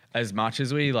 as much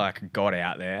as we like got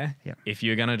out there, Yep. if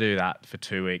you're going to do that for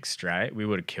 2 weeks straight, we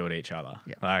would have killed each other.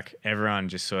 Yep. Like everyone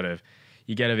just sort of,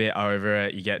 you get a bit over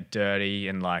it, you get dirty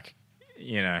and like,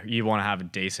 you know, you want to have a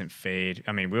decent feed.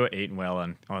 I mean, we were eating well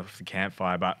and off the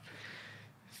campfire, but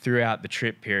throughout the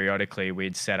trip periodically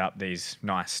we'd set up these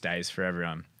nice stays for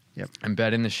everyone. Yep. And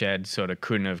Bed in the Shed sort of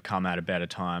couldn't have come at a better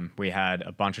time. We had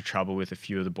a bunch of trouble with a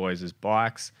few of the boys'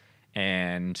 bikes,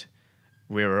 and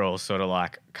we were all sort of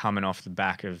like coming off the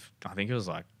back of, I think it was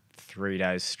like 3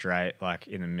 days straight, like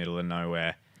in the middle of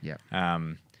nowhere. Yeah.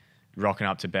 Rocking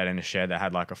up to Bed in the Shed that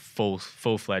had like a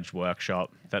full-fledged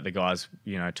workshop that the guys,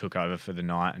 you know, took over for the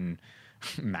night, and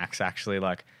Max actually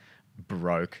like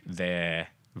broke their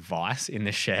vice in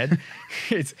the shed.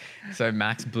 So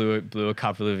Max blew a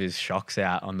couple of his shocks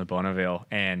out on the Bonneville,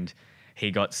 and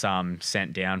he got some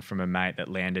sent down from a mate that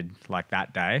landed like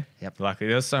that day. Yep. Luckily,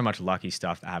 there's so much lucky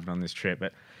stuff that happened on this trip,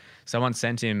 but someone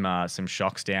sent him some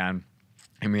shocks down,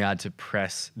 and we had to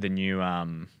press the new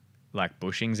like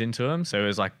bushings into them. So it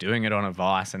was like doing it on a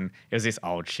vice, and it was this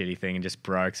old shitty thing and just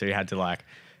broke. So he had to like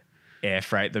air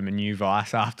freight them a new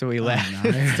vice after we left.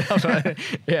 No. And stuff like that.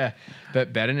 Yeah.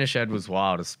 But Bed in the Shed was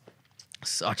wild. It's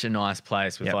such a nice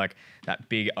place with like that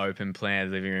big open plan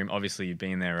living room. Obviously you've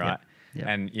been there, right? Yep.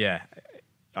 And yeah,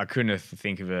 I couldn't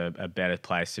think of a better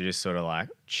place to just sort of like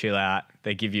chill out.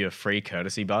 They give you a free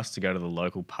courtesy bus to go to the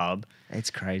local pub. It's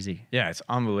crazy. Yeah, it's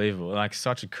unbelievable. Like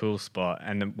such a cool spot.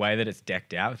 And the way that it's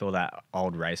decked out with all that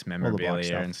old race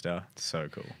memorabilia and stuff. It's so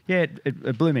cool. Yeah,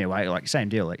 it blew me away. Like same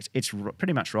deal. Like it's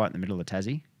pretty much right in the middle of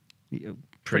Tassie.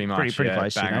 Pretty much, pretty yeah,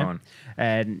 close. bang on.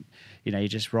 And you know, you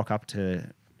just rock up to,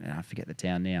 I forget the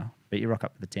town now, but you rock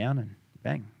up to the town and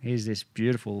bang, here's this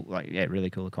beautiful, like really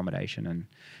cool accommodation. And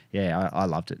yeah, I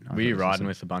loved it. Were you riding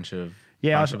with a bunch of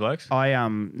blokes?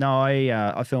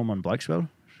 I film on Blokes World.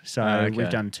 So Okay. we've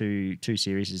done two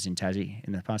series in Tassie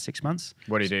in the past 6 months.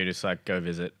 What do you do? Just like go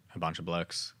visit a bunch of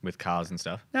blokes with cars and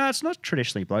stuff? No, it's not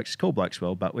traditionally blokes. It's called Blokes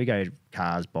World, but we go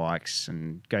cars, bikes,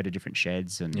 and go to different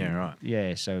sheds. And Yeah, right.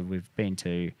 Yeah, so we've been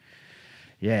to,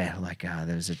 there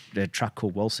was a truck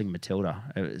called Walsing Matilda.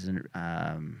 It was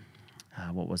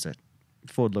what was it?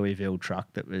 Ford Louisville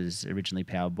truck that was originally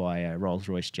powered by a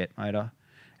Rolls-Royce jet motor.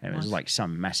 And it was like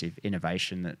some massive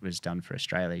innovation that was done for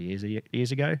Australia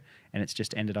years ago, and it's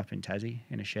just ended up in Tassie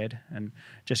in a shed. And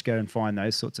just go and find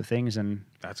those sorts of things. And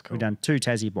That's cool. We've done 2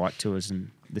 Tassie bike tours,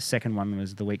 and the second one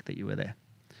was the week that you were there.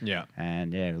 Yeah.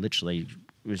 And yeah, literally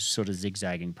it was sort of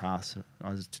zigzagging past.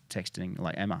 I was texting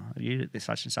like, Emma, are you at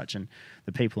such and such? And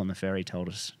the people on the ferry told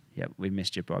us, we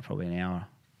missed you by probably an hour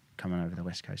coming over the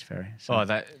West Coast ferry. So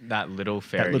that little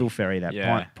ferry. That little ferry, that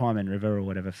Yeah. Pyman River or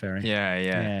whatever ferry. Yeah.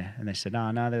 And they said,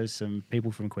 no, there was some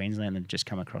people from Queensland that just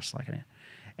come across like an,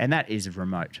 and that is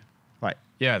remote. Like,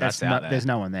 that's out there. There's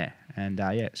no one there. And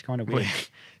it's kind of weird.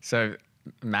 So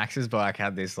Max's bike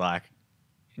had this like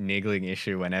niggling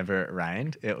issue whenever it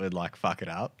rained. It would like fuck it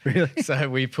up. Really? So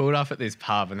we pulled up at this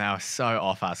pub and they were so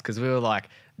off us because we were like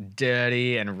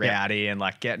dirty and rowdy and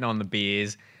like getting on the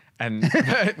beers. And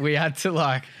we had to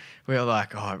like, we were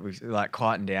like, we like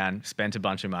quieting down, spent a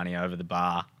bunch of money over the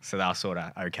bar. So they were sort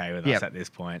of okay with us at this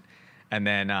point. And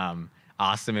then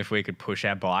asked them if we could push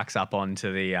our bikes up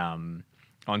onto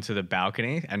the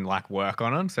balcony and like work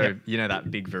on them. So, you know,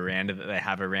 that big veranda that they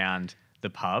have around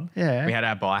the pub. Yeah. We had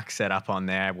our bikes set up on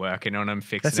there, working on them,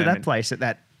 fixing them. That's at that place,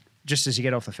 just as you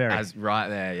get off the ferry. Right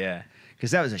there, yeah. Because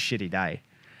that was a shitty day.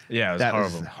 Yeah, it was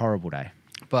horrible. Was a horrible day.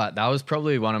 But that was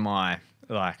probably one of my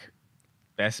like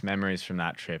best memories from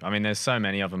that trip. I mean, there's so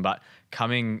many of them, but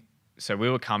so we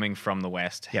were coming from the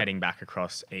west, heading back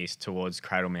across east towards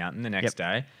Cradle Mountain the next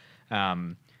day.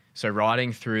 So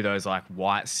riding through those like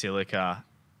white silica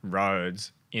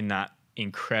roads in that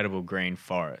incredible green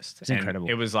forest. It's incredible.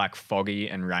 It was like foggy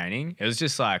and raining. It was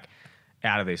just like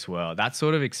out of this world. That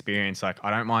sort of experience, like I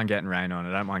don't mind getting rain on,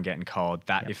 I don't mind getting cold.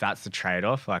 If that's the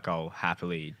trade-off, like I'll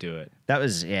happily do it. That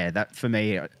was, that for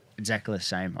me, exactly the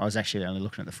same. I was actually only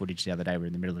looking at the footage the other day. We're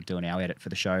in the middle of doing our edit for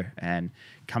the show, and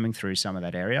coming through some of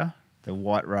that area, the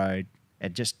white road,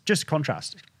 it just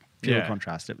contrast, pure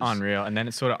contrast. It was unreal. And then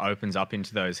it sort of opens up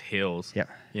into those hills,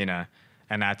 you know,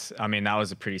 and that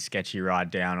was a pretty sketchy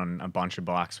ride down on a bunch of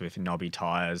bikes with knobby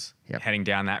tires heading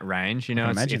down that range. You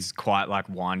know, it's quite like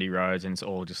windy roads and it's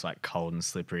all just like cold and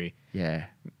slippery. Yeah.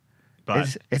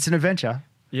 But it's an adventure.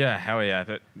 Yeah, hell yeah.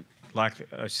 But like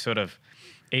sort of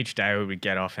each day we would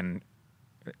get off and,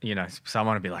 you know,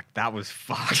 someone would be like, that was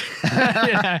fucked.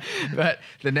 You know? But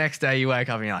the next day you wake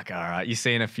up and you're like, all right, you're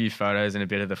seeing a few photos and a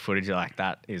bit of the footage. You're like,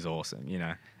 that is awesome. You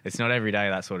know, it's not every day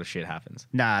that sort of shit happens.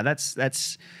 Nah,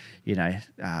 that's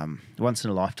once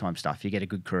in a lifetime stuff. You get a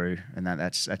good crew, and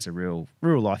that's a real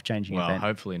life changing Well, event.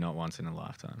 hopefully not once in a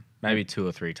lifetime. Maybe 2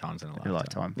 or 3 times in a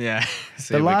lifetime. Yeah.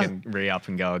 See if we can re-up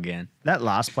and go again. That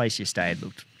last place you stayed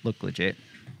looked legit.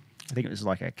 I think it was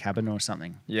like a cabin or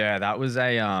something. Yeah, that was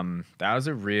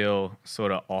a real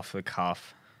sort of off the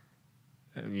cuff.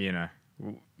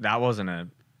 That wasn't a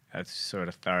sort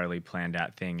of thoroughly planned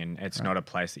out thing, and it's not a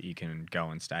place that you can go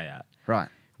and stay at. Right.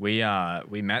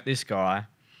 We met this guy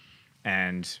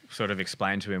and sort of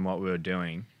explained to him what we were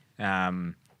doing.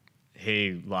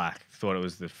 He thought it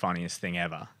was the funniest thing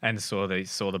ever, and saw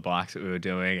the bikes that we were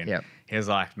doing, and he was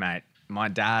like, "Mate, my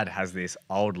dad has this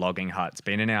old logging hut. It's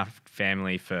been in our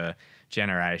family for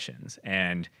generations,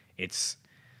 and it's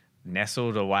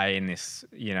nestled away in this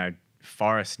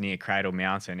forest near Cradle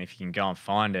Mountain. If you can go and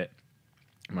find it,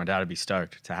 my dad would be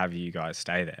stoked to have you guys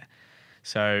stay there."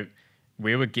 So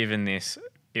we were given this.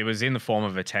 It was in the form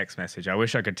of a text message. I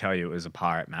wish I could tell you it was a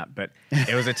pirate map, but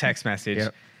it was a text message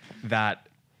that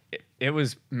it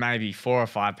was maybe 4 or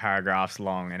 5 paragraphs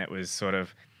long, and it was sort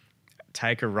of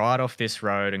take a right off this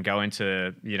road and go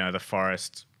into the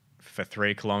forest for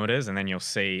 3 kilometers, and then you'll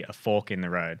see a fork in the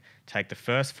road. Take the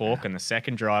first fork and the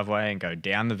second driveway and go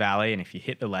down the valley, and if you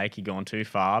hit the lake, you're gone too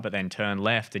far, but then turn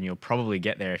left and you'll probably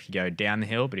get there if you go down the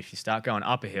hill, but if you start going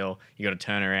up a hill, you got to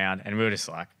turn around. And we were just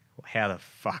like, how the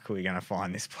fuck are we going to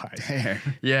find this place?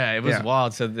 Yeah, it was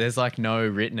wild. So there's no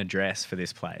written address for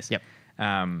this place. Yep.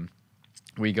 I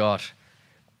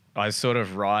was sort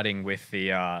of riding with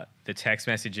the text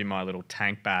message in my little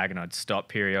tank bag, and I'd stop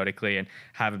periodically and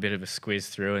have a bit of a squiz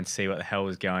through and see what the hell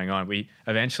was going on. We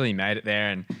eventually made it there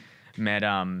and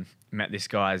met this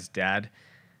guy's dad,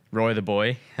 Roy the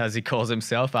Boy, as he calls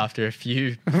himself, after a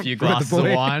few glasses of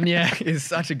wine. Yeah, he's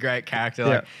such a great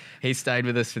character. He stayed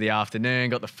with us for the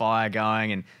afternoon, got the fire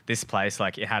going, and this place,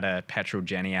 it had a petrol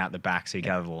Jenny out the back, so you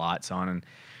could have the lights on, and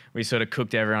we sort of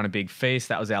cooked everyone a big feast.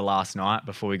 That was our last night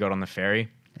before we got on the ferry.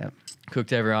 Yep.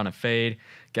 Cooked everyone a feed,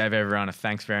 gave everyone a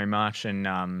thanks very much, and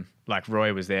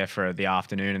Roy was there for the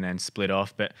afternoon and then split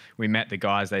off. But we met the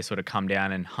guys. They sort of come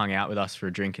down and hung out with us for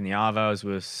a drink in the Arvo as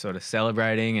we were sort of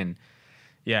celebrating and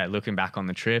looking back on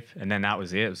the trip. And then that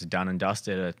was it. It was done and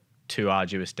dusted. 2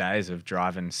 arduous days of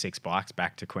driving 6 bikes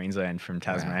back to Queensland from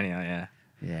Tasmania.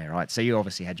 Yeah, right. So you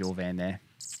obviously had your van there.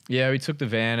 Yeah, we took the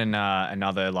van and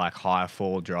another higher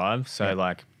four drive.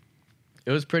 So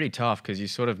it was pretty tough because you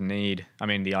sort of need,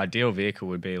 the ideal vehicle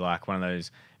would be one of those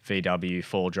VW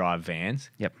 4-drive vans.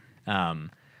 Yep.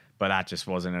 But that just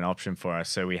wasn't an option for us.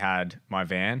 So we had my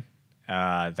van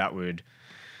that would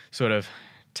sort of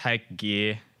take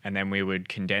gear, and then we would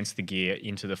condense the gear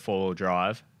into the 4-wheel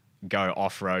drive, go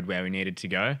off-road where we needed to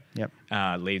go,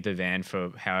 leave the van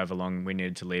for however long we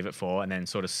needed to leave it for, and then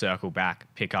sort of circle back,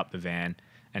 pick up the van,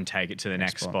 and take it to the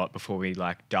next spot before we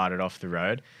darted off the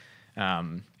road.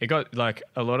 It got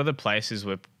a lot of the places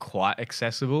were quite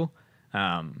accessible.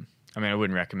 I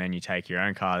wouldn't recommend you take your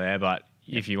own car there, but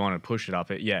if you want to push it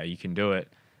up, you can do it.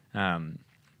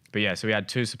 So we had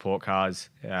 2 support cars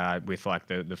with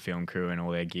the film crew and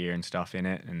all their gear and stuff in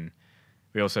it, and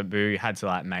we had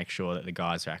to make sure that the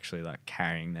guys are actually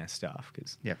carrying their stuff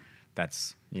because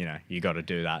that's you got to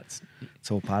do that.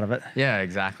 It's all part of it. Yeah,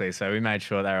 exactly. So we made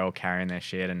sure they were all carrying their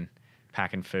shit and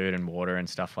packing food and water and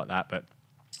stuff like that, but.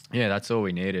 Yeah, that's all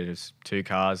we needed. It was 2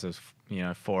 cars. There's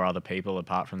 4 other people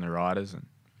apart from the riders, and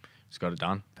just got it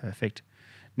done. Perfect.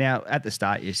 Now, at the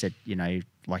start, you said you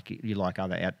like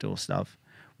other outdoor stuff.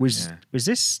 Was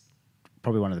this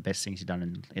probably one of the best things you've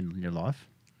done in your life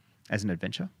as an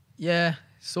adventure? Yeah,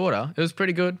 sorta. It was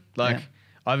pretty good.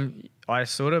 I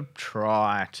sort of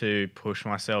try to push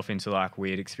myself into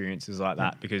weird experiences like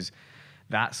that because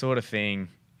that sort of thing,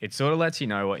 it sort of lets you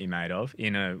know what you're made of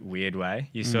in a weird way.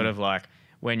 You sort of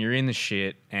when you're in the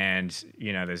shit and,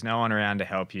 there's no one around to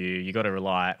help you, you got to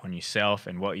rely on yourself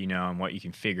and what you know and what you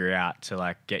can figure out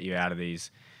to get you out of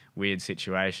these weird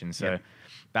situations. So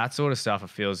that sort of stuff, I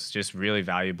feel, is just really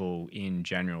valuable in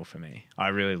general for me. I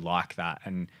really like that.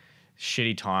 And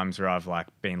shitty times where I've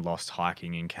been lost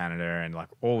hiking in Canada and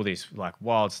all this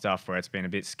wild stuff where it's been a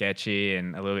bit sketchy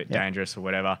and a little bit dangerous or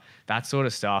whatever, that sort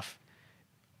of stuff,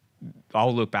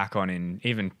 I'll look back on it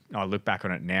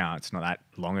now. It's not that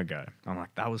long ago. I'm like,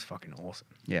 that was fucking awesome.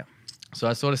 Yeah. So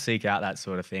I sort of seek out that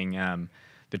sort of thing.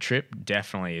 The trip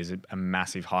definitely is a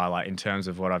massive highlight in terms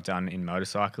of what I've done in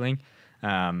motorcycling.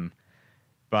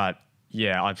 But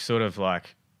yeah, I've sort of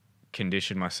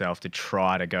conditioned myself to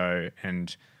try to go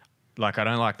and I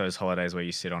don't like those holidays where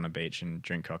you sit on a beach and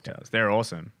drink cocktails. They're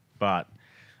awesome, but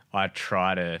I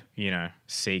try to,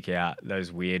 seek out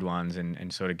those weird ones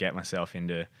and sort of get myself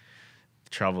into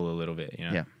trouble a little bit,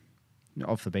 Yeah.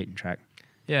 Off the beaten track.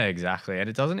 Yeah, exactly. And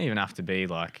it doesn't even have to be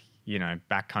like,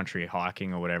 backcountry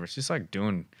hiking or whatever. It's just like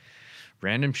doing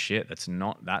random shit that's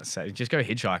not that safe. Just go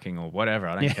hitchhiking or whatever.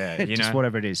 I don't care. Just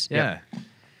whatever it is. Yeah. Yep.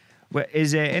 Well,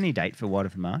 is there any date for Wide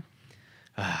Open Mark?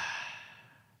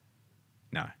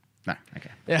 No. No.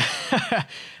 Okay. Yeah.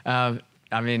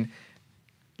 I mean,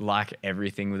 like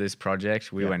everything with this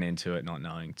project, we went into it not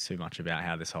knowing too much about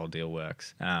how this whole deal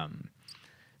works.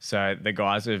 So the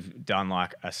guys have done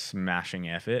like a smashing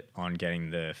effort on getting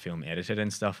the film edited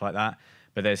and stuff like that.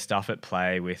 But there's stuff at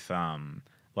play with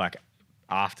like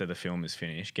after the film is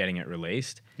finished, getting it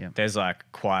released. Yep. There's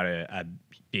like quite a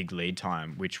big lead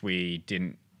time, which we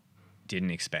didn't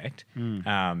expect.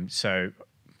 So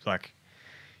like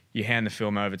you hand the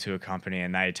film over to a company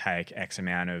and they take X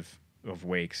amount of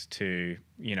weeks to,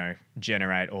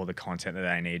 generate all the content that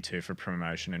they need to for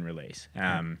promotion and release.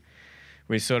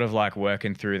 We're sort of like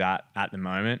working through that at the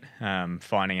moment,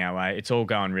 finding our way. It's all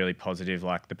going really positive.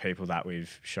 Like the people that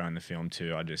we've shown the film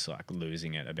to are just like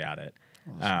losing it about it.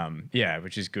 Awesome.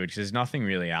 Which is good because there's nothing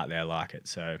really out there like it.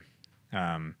 So,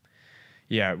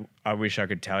 I wish I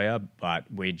could tell you, but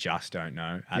we just don't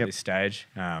know at this stage.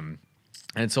 And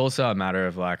it's also a matter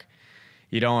of like,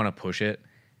 you don't want to push it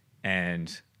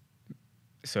and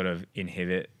sort of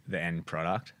inhibit the end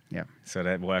product. Yeah. So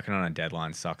that working on a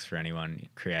deadline sucks for anyone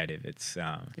creative. It's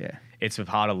it's a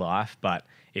part of life, but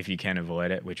if you can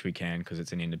avoid it, which we can because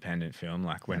it's an independent film,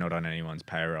 like we're not on anyone's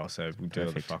payroll, so we do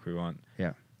what the fuck we want.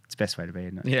 Yeah. It's the best way to be,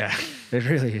 isn't it? Yeah. It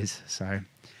really is. So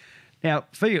now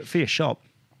for your shop,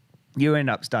 you end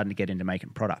up starting to get into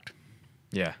making product.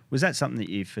 Yeah. Was that something that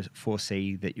you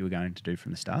foresee that you were going to do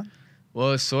from the start?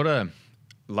 Well, it's sort of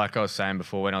like I was saying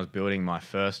before, when I was building my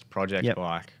first project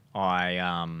bike,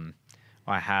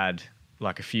 I had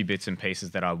like a few bits and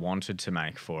pieces that I wanted to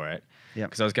make for it. Yeah.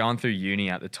 Because I was going through uni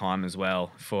at the time as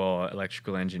well for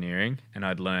electrical engineering, and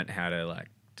I'd learnt how to like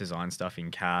design stuff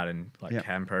in CAD and like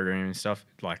CAD programming and stuff,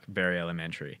 like very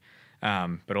elementary.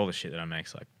 But all the shit that I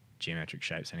make's like geometric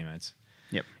shapes anyway. It's,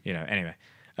 anyway.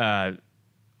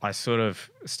 I sort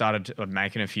of started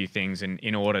making a few things, and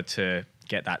in order to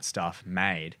get that stuff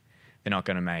made, they're not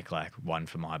going to make like one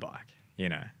for my bike,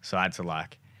 So I had to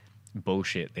like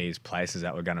bullshit these places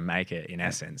that were going to make it in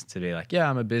essence to be like,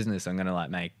 I'm a business. I'm going to like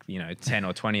make, 10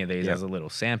 or 20 of these as a little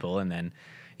sample. And then,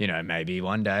 maybe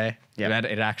one day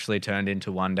it actually turned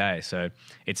into one day. So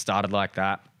it started like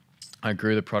that. I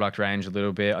grew the product range a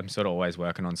little bit. I'm sort of always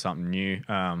working on something new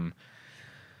and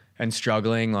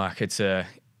struggling. Like it's a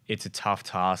tough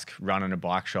task running a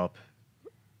bike shop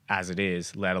as it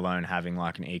is, let alone having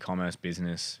like an e-commerce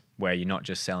business where you're not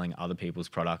just selling other people's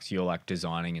products, you're like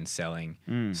designing and selling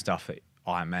stuff that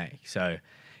I make. So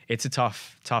it's a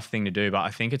tough thing to do, but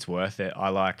I think it's worth it. I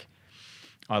like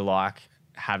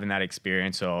having that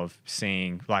experience of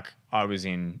seeing, like I was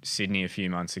in Sydney a few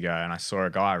months ago and I saw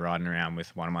a guy riding around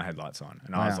with one of my headlights on,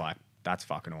 and I was like, that's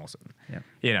fucking awesome.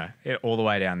 All the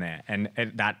way down there. And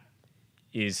that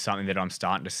is something that I'm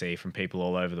starting to see from people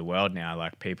all over the world now,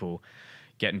 like people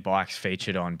getting bikes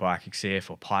featured on Bike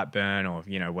XCF or Pipeburn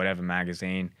or, whatever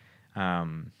magazine,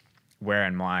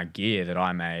 wearing my gear that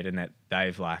I made and that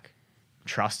they've like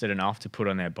trusted enough to put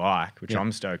on their bike, which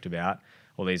I'm stoked about.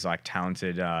 All these like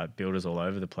talented builders all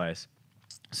over the place.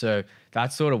 So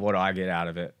that's sort of what I get out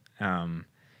of it.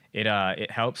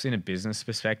 It helps in a business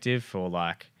perspective for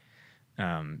like,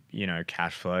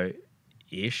 cash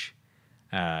flow-ish.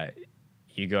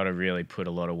 You got to really put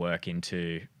a lot of work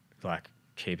into like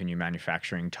keeping your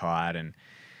manufacturing tight, and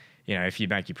if you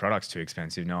make your products too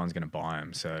expensive, no one's going to buy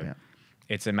them. So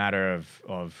it's a matter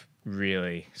of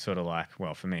really sort of like,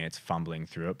 well, for me it's fumbling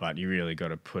through it, but you really got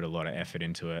to put a lot of effort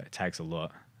into it. It takes a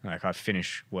lot. Like I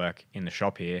finish work in the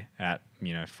shop here at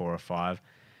 4 or 5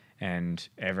 and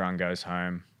everyone goes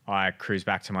home. I cruise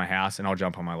back to my house and I'll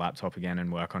jump on my laptop again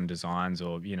and work on designs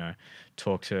or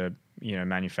talk to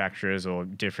manufacturers or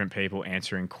different people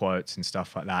answering quotes and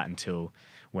stuff like that until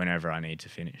whenever I need to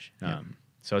finish.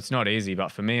 So it's not easy,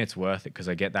 but for me it's worth it because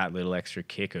I get that little extra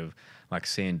kick of like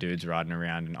seeing dudes riding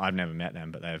around, and I've never met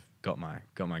them, but they've got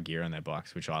my gear on their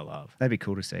bikes, which I love. That'd be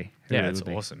cool to see. It's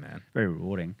awesome, man. Very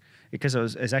rewarding. Because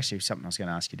it's actually something I was going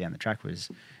to ask you down the track was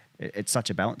it's such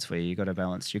a balance for you. You've got to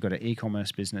balance. You've got an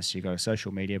e-commerce business, you've got a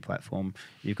social media platform,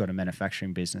 you've got a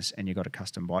manufacturing business, and you've got a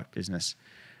custom bike business.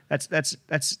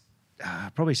 That's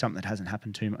probably something that hasn't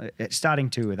happened too much. It's starting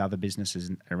to with other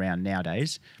businesses around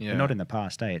nowadays, but not in the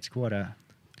past. It's quite a...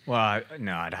 Well,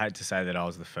 no, I'd hate to say that I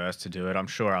was the first to do it. I'm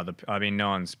sure no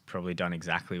one's probably done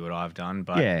exactly what I've done,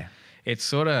 but it's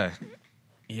sort of,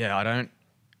 I don't,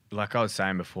 like I was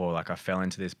saying before, like I fell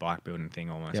into this bike building thing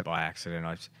almost by accident.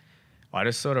 I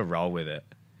just sort of roll with it.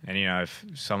 And, you know, if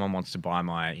someone wants to buy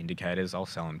my indicators, I'll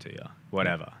sell them to you,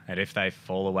 whatever. And if they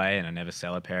fall away and I never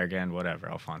sell a pair again,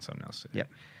 whatever, I'll find something else to do. Yep.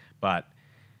 But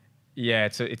yeah,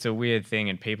 it's a weird thing.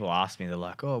 And people ask me, they're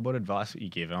like, oh, what advice would you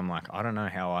give? And I'm like, I don't know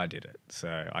how I did it.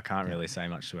 So I can't really say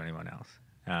much to anyone else.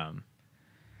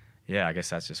 Yeah, I guess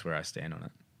that's just where I stand on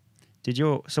it.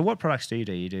 So what products do?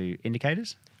 You do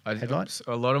indicators? Headlights?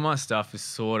 A lot of my stuff is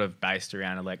sort of based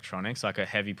around electronics. Like a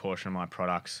heavy portion of my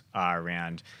products are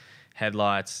around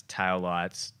headlights, tail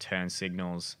lights, turn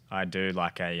signals. I do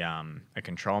like a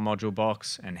control module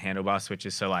box and handlebar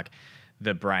switches. So like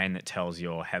the brain that tells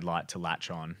your headlight to latch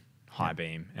on high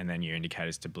beam and then your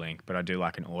indicators to blink. But I do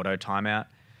like an auto timeout.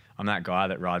 I'm that guy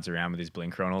that rides around with his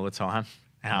blinker on all the time.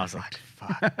 And I was like,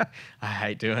 fuck, I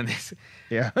hate doing this.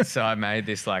 Yeah. So I made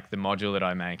this, like the module that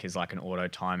I make is like an auto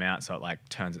timeout. So it like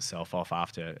turns itself off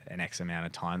after an X amount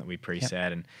of time that we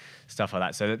preset and stuff like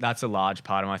that. So that's a large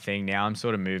part of my thing. Now I'm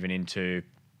sort of moving into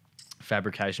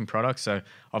fabrication products. So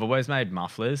I've always made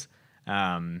mufflers.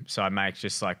 So I make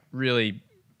just like really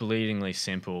bleedingly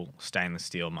simple stainless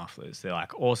steel mufflers. They're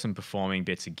like awesome performing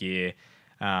bits of gear.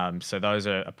 So those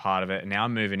are a part of it. And now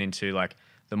I'm moving into like,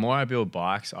 the more I build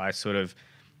bikes, I sort of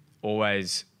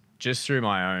always, just through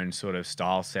my own sort of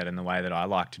style set and the way that I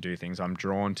like to do things, I'm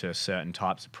drawn to certain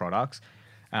types of products.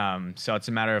 So it's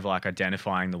a matter of like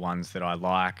identifying the ones that I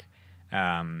like.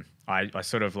 I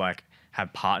sort of like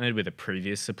have partnered with a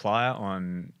previous supplier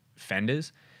on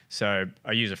fenders. So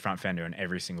I use a front fender on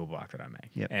every single bike that I make.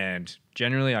 Yep. And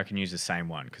generally I can use the same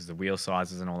one because the wheel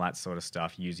sizes and all that sort of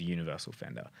stuff use a universal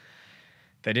fender.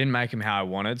 They didn't make them how I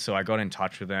wanted, so I got in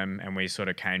touch with them and we sort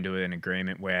of came to an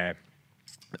agreement where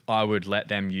I would let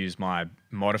them use my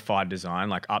modified design,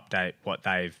 like update what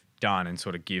they've done and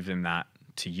sort of give them that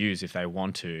to use if they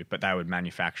want to, but they would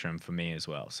manufacture them for me as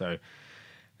well. So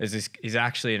he's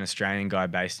actually an Australian guy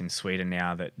based in Sweden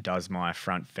now that does my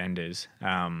front fenders.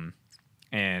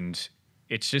 And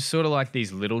it's just sort of like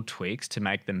these little tweaks to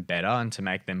make them better and to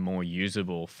make them more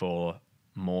usable for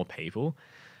more people.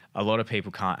 A lot of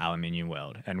people can't aluminium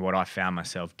weld. And what I found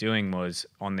myself doing was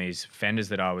on these fenders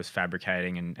that I was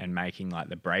fabricating and making like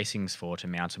the bracings for to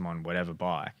mount them on whatever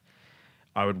bike,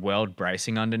 I would weld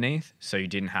bracing underneath so you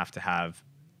didn't have to have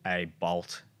a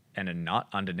bolt and a nut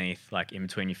underneath, like in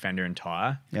between your fender and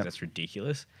tire. Yep. That's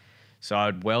ridiculous. So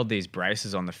I'd weld these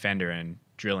braces on the fender and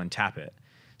drill and tap it.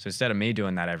 So instead of me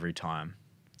doing that every time,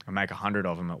 I make 100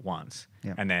 of them at once.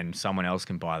 Yep. And then someone else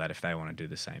can buy that if they want to do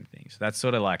the same thing. So that's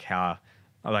sort of like how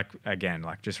I like, again,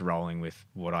 like just rolling with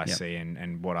what I see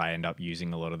and what I end up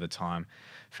using a lot of the time.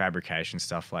 Fabrication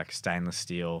stuff like stainless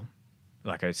steel.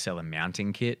 Like I sell a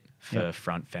mounting kit for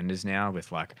front fenders now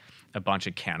with like a bunch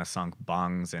of countersunk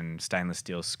bungs and stainless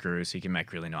steel screws so you can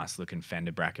make really nice looking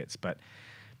fender brackets, but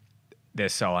they're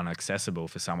so inaccessible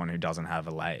for someone who doesn't have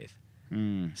a lathe.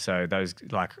 So those,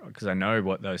 like, because I know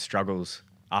what those struggles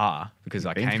are because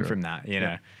I came from that, you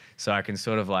know. So I can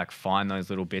sort of like find those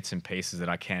little bits and pieces that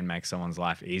I can make someone's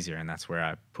life easier, and that's where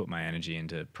I put my energy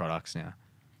into products now.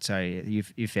 So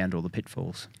you've found all the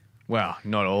pitfalls. Well,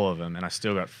 not all of them, and I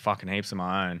still got fucking heaps of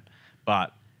my own.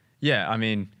 But yeah, I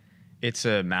mean, it's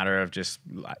a matter of just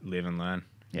like live and learn.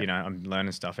 Yep. You know, I'm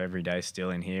learning stuff every day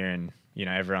still in here, and you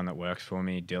know, everyone that works for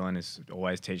me, Dylan, is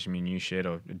always teaching me new shit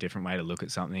or a different way to look at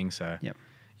something. So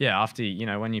yeah, after, you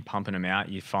know, when you're pumping them out,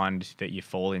 you find that you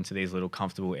fall into these little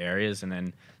comfortable areas, and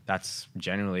then that's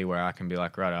generally where I can be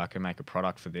like, right, I can make a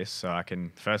product for this. So I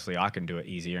can do it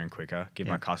easier and quicker, give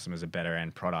my customers a better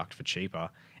end product for cheaper,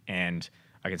 and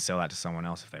I can sell that to someone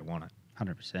else if they want it.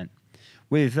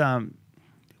 100%.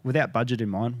 Without budget in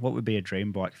mind, what would be a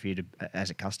dream bike for you to, as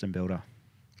a custom builder?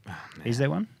 Oh, is there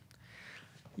one?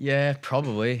 Yeah,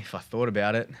 probably, if I thought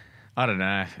about it. I don't know.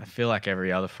 I feel like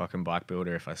every other fucking bike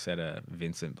builder if I said a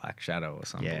Vincent Black Shadow or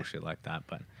some bullshit like that.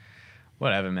 But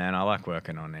whatever, man. I like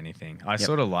working on anything. I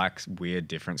sort of like weird,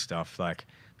 different stuff like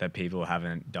that people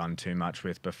haven't done too much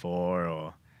with before.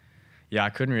 Or I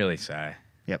couldn't really say.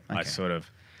 Yep. Okay.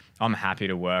 I'm happy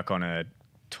to work on a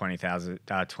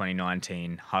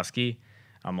 2019 Husky.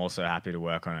 I'm also happy to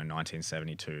work on a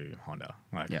 1972 Honda.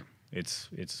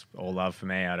 It's all love for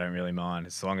me. I don't really mind.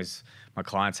 As long as my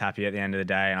client's happy at the end of the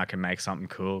day and I can make something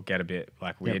cool, get a bit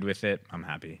like weird with it, I'm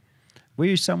happy. Were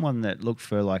you someone that looked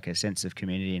for like a sense of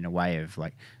community in a way of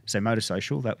like, so Motor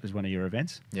Social, that was one of your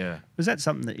events? Yeah. Was that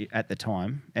something that you, at the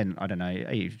time, and I don't know,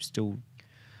 are you still...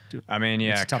 I mean,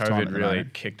 yeah, COVID really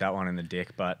kicked that one in the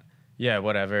dick, but yeah,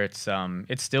 whatever. It's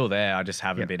still there. I just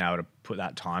haven't been able to put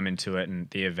that time into it, and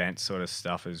the event sort of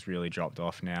stuff has really dropped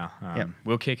off now.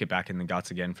 We'll kick it back in the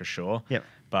guts again for sure. Yep.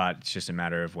 But it's just a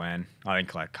matter of when. I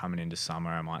think like coming into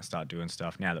summer, I might start doing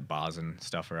stuff now that bars and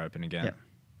stuff are open again. Yep.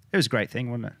 It was a great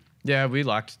thing, wasn't it? Yeah, we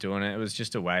liked doing it. It was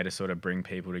just a way to sort of bring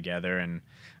people together. And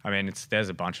I mean, there's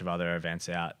a bunch of other events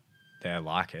out there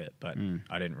like it, but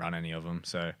I didn't run any of them.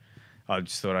 So I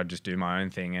just thought I'd just do my own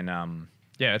thing. And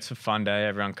yeah, it's a fun day.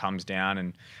 Everyone comes down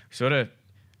and sort of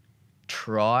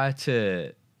try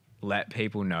to let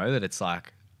people know that it's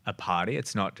like a party.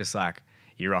 It's not just like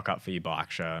you rock up for your bike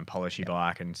show and polish your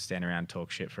bike and stand around and talk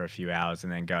shit for a few hours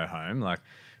and then go home. Like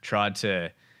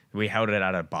we held it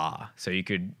at a bar. So you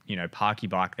could, park your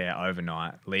bike there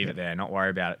overnight, leave it there, not worry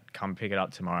about it, come pick it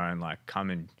up tomorrow and like come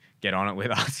and get on it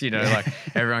with us, like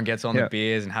everyone gets on the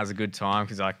beers and has a good time.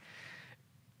 Cause like,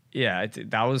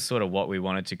 that was sort of what we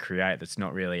wanted to create. That's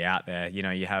not really out there.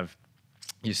 You have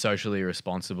your socially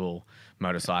responsible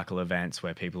motorcycle events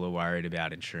where people are worried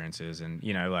about insurances and,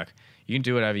 like you can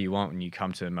do whatever you want when you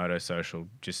come to Moto Social.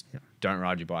 Just don't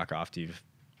ride your bike after you've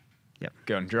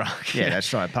gone drunk. Yeah,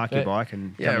 that's right. Park your bike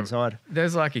and come inside.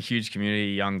 There's like a huge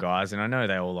community of young guys and I know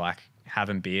they all like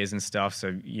having beers and stuff.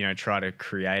 So, try to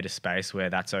create a space where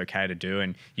that's okay to do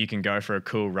and you can go for a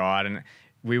cool ride. And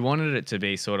we wanted it to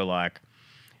be sort of like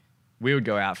we would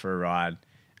go out for a ride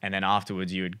and then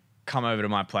afterwards you would come over to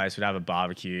my place, we'd have a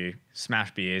barbecue,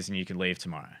 smash beers, and you could leave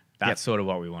tomorrow. That's sort of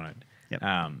what we wanted.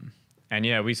 And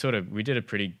yeah, we did a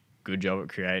pretty good job at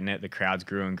creating it. The crowds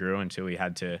grew and grew until we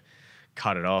had to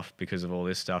cut it off because of all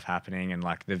this stuff happening. And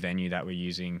like the venue that we're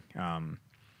using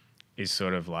is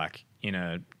sort of like in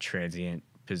a transient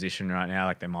position right now.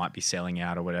 Like they might be selling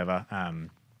out or whatever.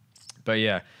 But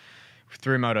yeah,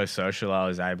 through Moto Social, I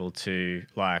was able to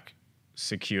like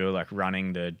secure like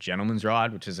running the Gentleman's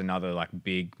Ride, which is another like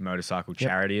big motorcycle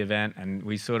charity event. And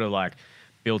we sort of like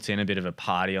built in a bit of a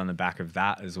party on the back of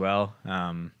that as well.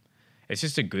 It's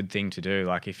just a good thing to do.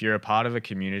 Like if you're a part of a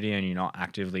community and you're not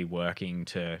actively working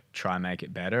to try and make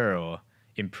it better or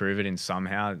improve it in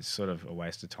somehow, it's sort of a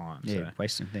waste of time. Yeah,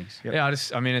 wasting things. Yeah,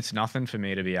 I mean, it's nothing for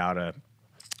me to be able to,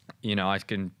 I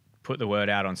can put the word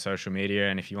out on social media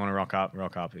and if you want to rock up.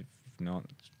 If not,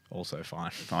 it's also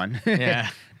fine. Yeah.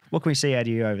 What can we see out of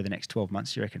you over the next 12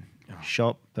 months, you reckon?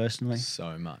 Shop, personally?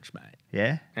 So much, mate.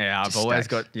 Yeah? Yeah, I've always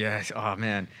got, oh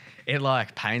man. It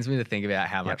like pains me to think about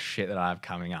how much shit that I have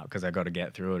coming up because I've got to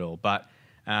get through it all. But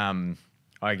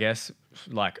I guess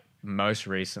like most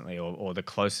recently or the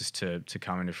closest to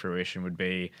coming to fruition would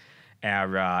be our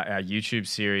YouTube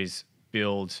series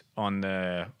build on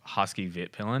the Husky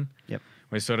Vitpillen. Yep.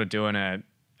 We're sort of doing a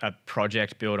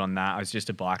project build on that. It was just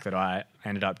a bike that I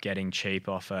ended up getting cheap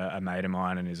off a mate of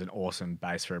mine and is an awesome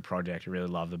base for a project. I really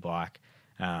love the bike.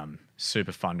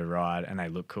 Super fun to ride and they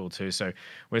look cool too. So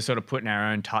we're sort of putting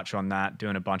our own touch on that,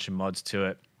 doing a bunch of mods to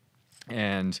it.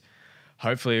 And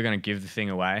hopefully we're going to give the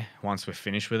thing away once we're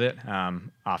finished with it.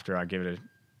 After I give it a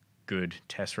good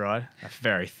test ride, a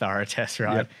very thorough test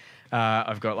ride.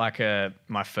 I've got like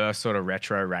my first sort of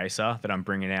retro racer that I'm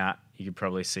bringing out. You could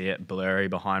probably see it blurry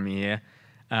behind me here.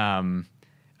 A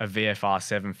VFR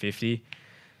 750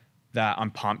 that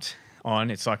I'm pumped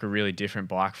on. It's like a really different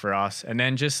bike for us. And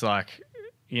then just like,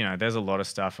 there's a lot of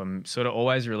stuff. I'm sort of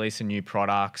always releasing new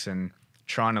products and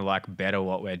trying to like better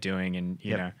what we're doing.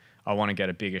 And, I want to get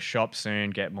a bigger shop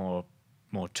soon, get more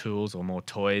tools or more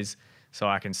toys so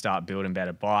I can start building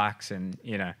better bikes and,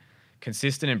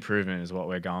 consistent improvement is what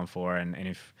we're going for. And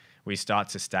if we start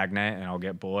to stagnate and I'll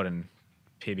get bored and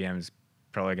PBM's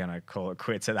probably going to call it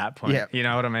quits at that point. You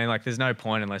know what I mean? Like there's no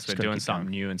point unless we're doing something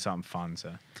new and something fun.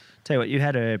 So tell you what, you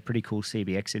had a pretty cool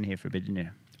CBX in here for a bit, didn't you?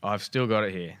 I've still got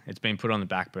it here. It's been put on the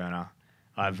back burner.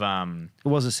 It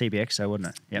was a CBX, so wasn't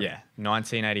it? Yep. Yeah,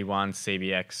 1981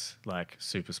 CBX, like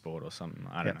Super Sport or something.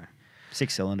 I don't know.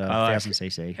 6-cylinder,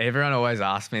 1000cc. Everyone always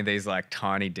asks me these like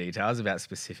tiny details about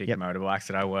specific motorbikes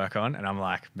that I work on, and I'm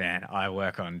like, man, I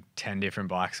work on 10 different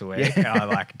bikes a week. I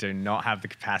like do not have the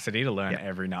capacity to learn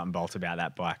every nut and bolt about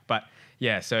that bike. But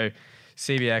yeah, so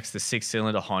CBX, the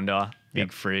 6-cylinder Honda,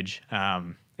 big fridge.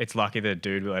 It's lucky the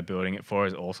dude we're building it for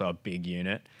is also a big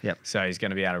unit. So he's going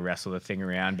to be able to wrestle the thing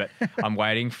around. But I'm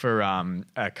waiting for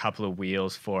a couple of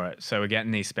wheels for it. So we're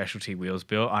getting these specialty wheels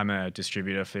built. I'm a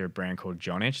distributor for a brand called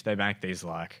Jonich. They make these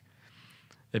like,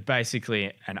 they're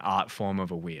basically an art form of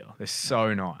a wheel. They're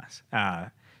so nice.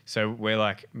 So we're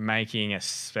like making a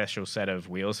special set of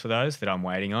wheels for those that I'm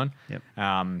waiting on.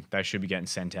 They should be getting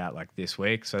sent out like this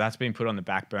week. So that's been put on the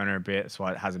back burner a bit. That's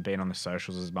why it hasn't been on the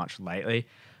socials as much lately.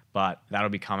 But that'll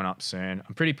be coming up soon.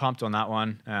 I'm pretty pumped on that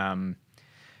one.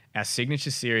 Our signature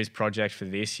series project for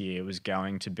this year was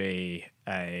going to be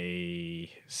a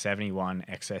 71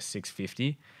 XS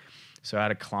 650. So I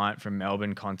had a client from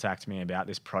Melbourne contact me about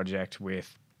this project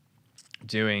with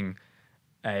doing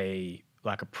a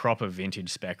proper vintage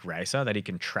spec racer that he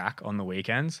can track on the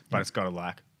weekends, but it's got to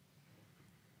like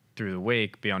through the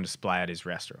week be on display at his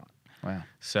restaurant. Wow.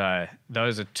 So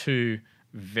those are two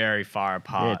very far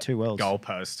apart two worlds.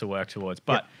 goalposts to work towards.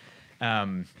 But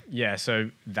so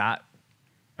that,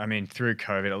 I mean, through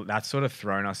COVID, that's sort of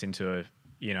thrown us into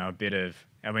a bit of,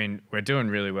 I mean, we're doing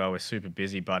really well. We're super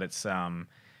busy, but it's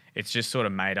just sort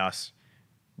of made us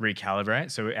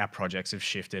recalibrate. So our projects have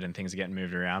shifted and things are getting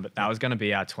moved around. But that was going to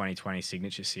be our 2020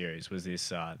 signature series, was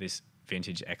this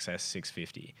vintage XS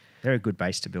 650. They're a good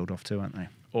base to build off too, aren't they?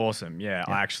 Awesome. Yeah.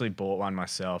 I actually bought one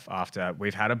myself after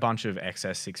we've had a bunch of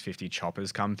XS 650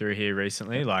 choppers come through here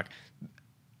recently. Like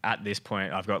at this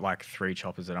point, I've got like 3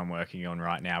 choppers that I'm working on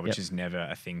right now, which is never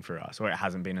a thing for us, or it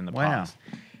hasn't been in the past.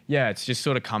 Yeah. It's just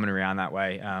sort of coming around that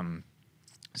way.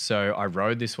 So I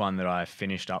rode this one that I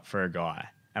finished up for a guy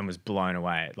and was blown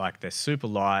away. Like they're super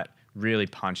light, really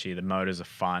punchy. The motors are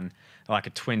fun, like a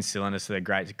twin cylinder. So they're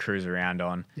great to cruise around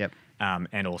on. Yep.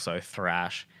 And also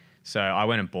thrash. So I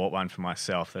went and bought one for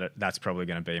myself. That's probably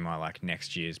going to be my like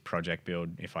next year's project build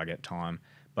if I get time.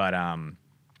 But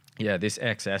this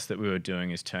XS that we were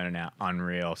doing is turning out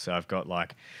unreal. So I've got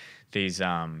like these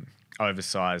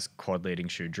oversized quad leading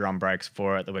shoe drum brakes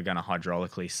for it that we're going to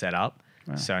hydraulically set up.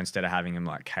 Wow. So instead of having them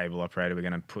like cable operated, we're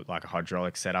going to put like a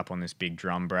hydraulic setup on this big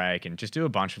drum brake and just do a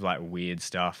bunch of like weird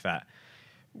stuff that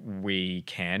we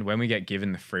can, when we get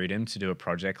given the freedom to do a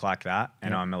project like that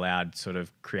and I'm allowed sort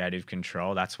of creative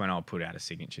control, that's when I'll put out a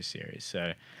signature series.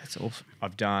 So that's awesome.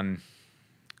 I've done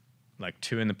like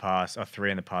 3 in the past. So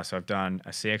I've done a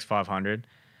CX500,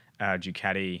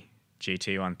 Ducati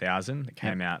GT1000 that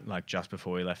came out like just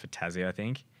before we left for Tassie, I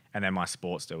think. And then my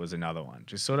Sportster was another one.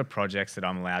 Just sort of projects that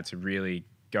I'm allowed to really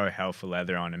go hell for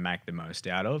leather on and make the most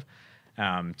out of.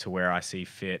 To where I see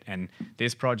fit. And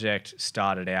this project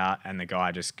started out and the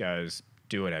guy just goes,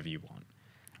 do whatever you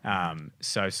want.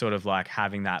 So sort of like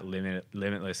having that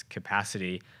limitless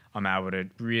capacity, I'm able to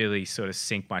really sort of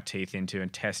sink my teeth into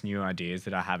and test new ideas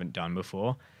that I haven't done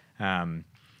before.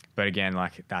 But again,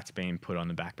 like that's been put on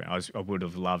the back burner. I would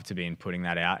have loved to been putting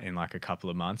that out in like a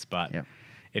couple of months, but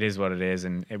it is what it is.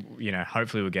 And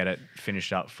hopefully we'll get it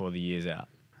finished up for the year's out.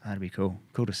 That'd be cool.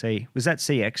 Cool to see. Was that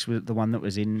CX the one that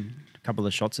was in a couple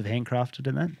of shots of handcrafted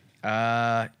in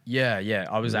that? Yeah.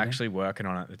 I was actually working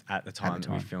on it at the time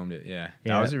that we filmed it. Yeah.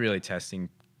 That was a really testing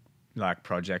like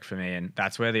project for me, and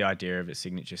that's where the idea of a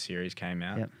signature series came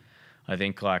out. Yep. I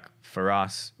think like for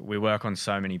us, we work on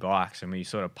so many bikes and we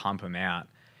sort of pump them out,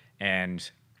 and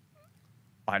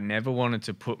I never wanted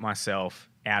to put myself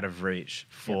out of reach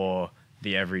for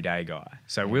the everyday guy.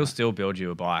 So we'll still build you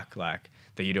a bike like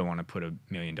that you don't want to put $1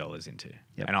 million into.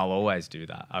 Yep. And I'll always do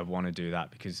that. I want to do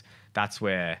that because that's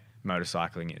where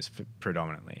motorcycling is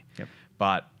predominantly. Yep.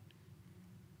 But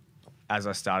as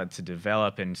I started to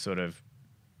develop and sort of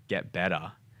get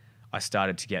better, I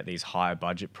started to get these higher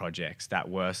budget projects that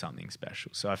were something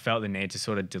special. So I felt the need to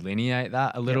sort of delineate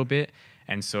that a little bit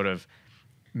and sort of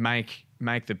make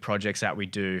the projects that we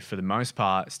do for the most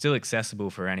part still accessible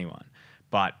for anyone.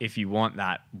 But if you want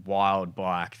that wild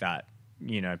bike that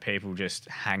people just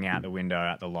hang out the window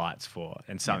at the lights for,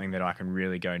 and something that I can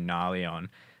really go gnarly on,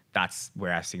 that's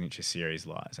where our signature series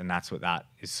lies. And that's what that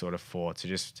is sort of for, to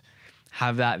just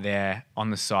have that there on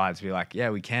the sides, be like, yeah,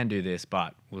 we can do this,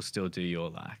 but we'll still do your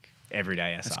like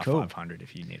everyday SR 500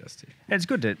 if you need us to. It's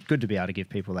good to be able to give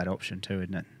people that option too,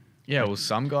 isn't it? Yeah, well,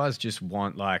 some guys just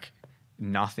want like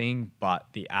nothing but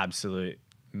the absolute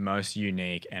most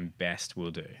unique and best will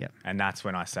do. Yep. And that's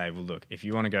when I say, well, look, if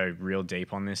you want to go real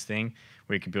deep on this thing,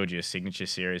 we could build you a signature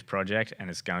series project and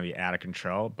it's going to be out of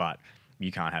control, but you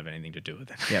can't have anything to do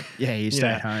with it. Yep. Yeah, you stay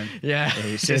at home. Yeah.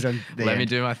 You sit on let me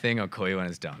do my thing. I'll call you when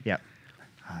it's done. Yep.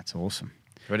 Oh, that's awesome.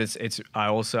 But I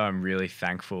also am really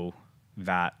thankful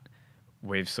that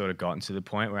we've sort of gotten to the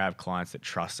point where I have clients that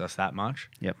trust us that much.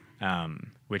 Yep.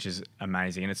 Which is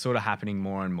amazing. And it's sort of happening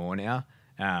more and more now.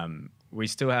 We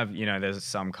still have, there's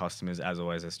some customers, as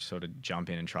always, that sort of jump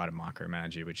in and try to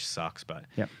micromanage you, which sucks, but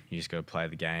you just got to play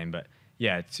the game. But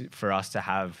yeah, for us to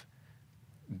have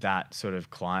that sort of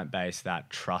client base that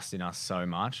trust in us so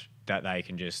much that they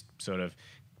can just sort of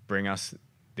bring us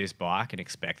this bike and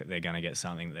expect that they're going to get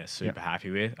something that they're super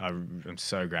happy with, I'm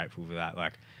so grateful for that.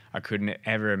 Like, I couldn't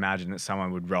ever imagine that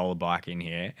someone would roll a bike in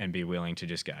here and be willing to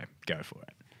just go for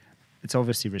it. It's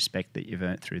obviously respect that you've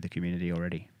earned through the community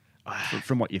already.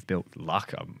 From what you've built.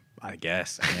 Luck, I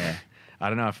guess. Yeah. I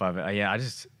don't know if I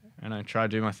just try to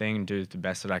do my thing and do the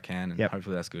best that I can, and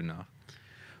hopefully that's good enough.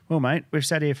 Well, mate, we've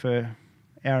sat here for an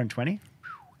hour and 20.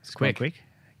 It's gone quick.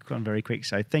 Gone very quick.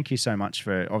 So thank you so much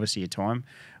for obviously your time.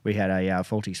 We had a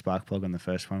faulty spark plug on the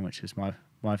first one, which is my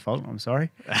fault. I'm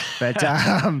sorry. But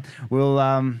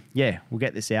we'll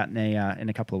get this out in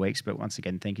a couple of weeks. But once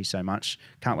again, thank you so much.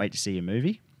 Can't wait to see your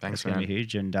movie. Thanks, It's going to be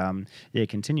huge. And yeah,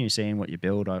 continue seeing what you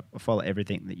build. I follow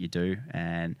everything that you do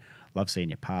and love seeing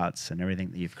your parts and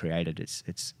everything that you've created.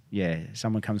 It's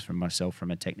someone comes from myself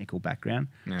from a technical background.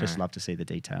 Just love to see the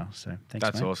detail. So thanks,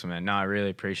 That's mate. awesome, man. No, I really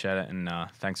appreciate it. And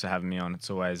thanks for having me on. It's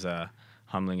always a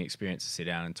humbling experience to sit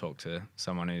down and talk to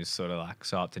someone who's sort of like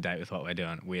so up to date with what we're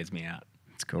doing. It weirds me out.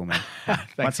 It's cool, man.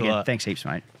 Thanks Once a again, lot. thanks heaps,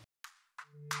 mate.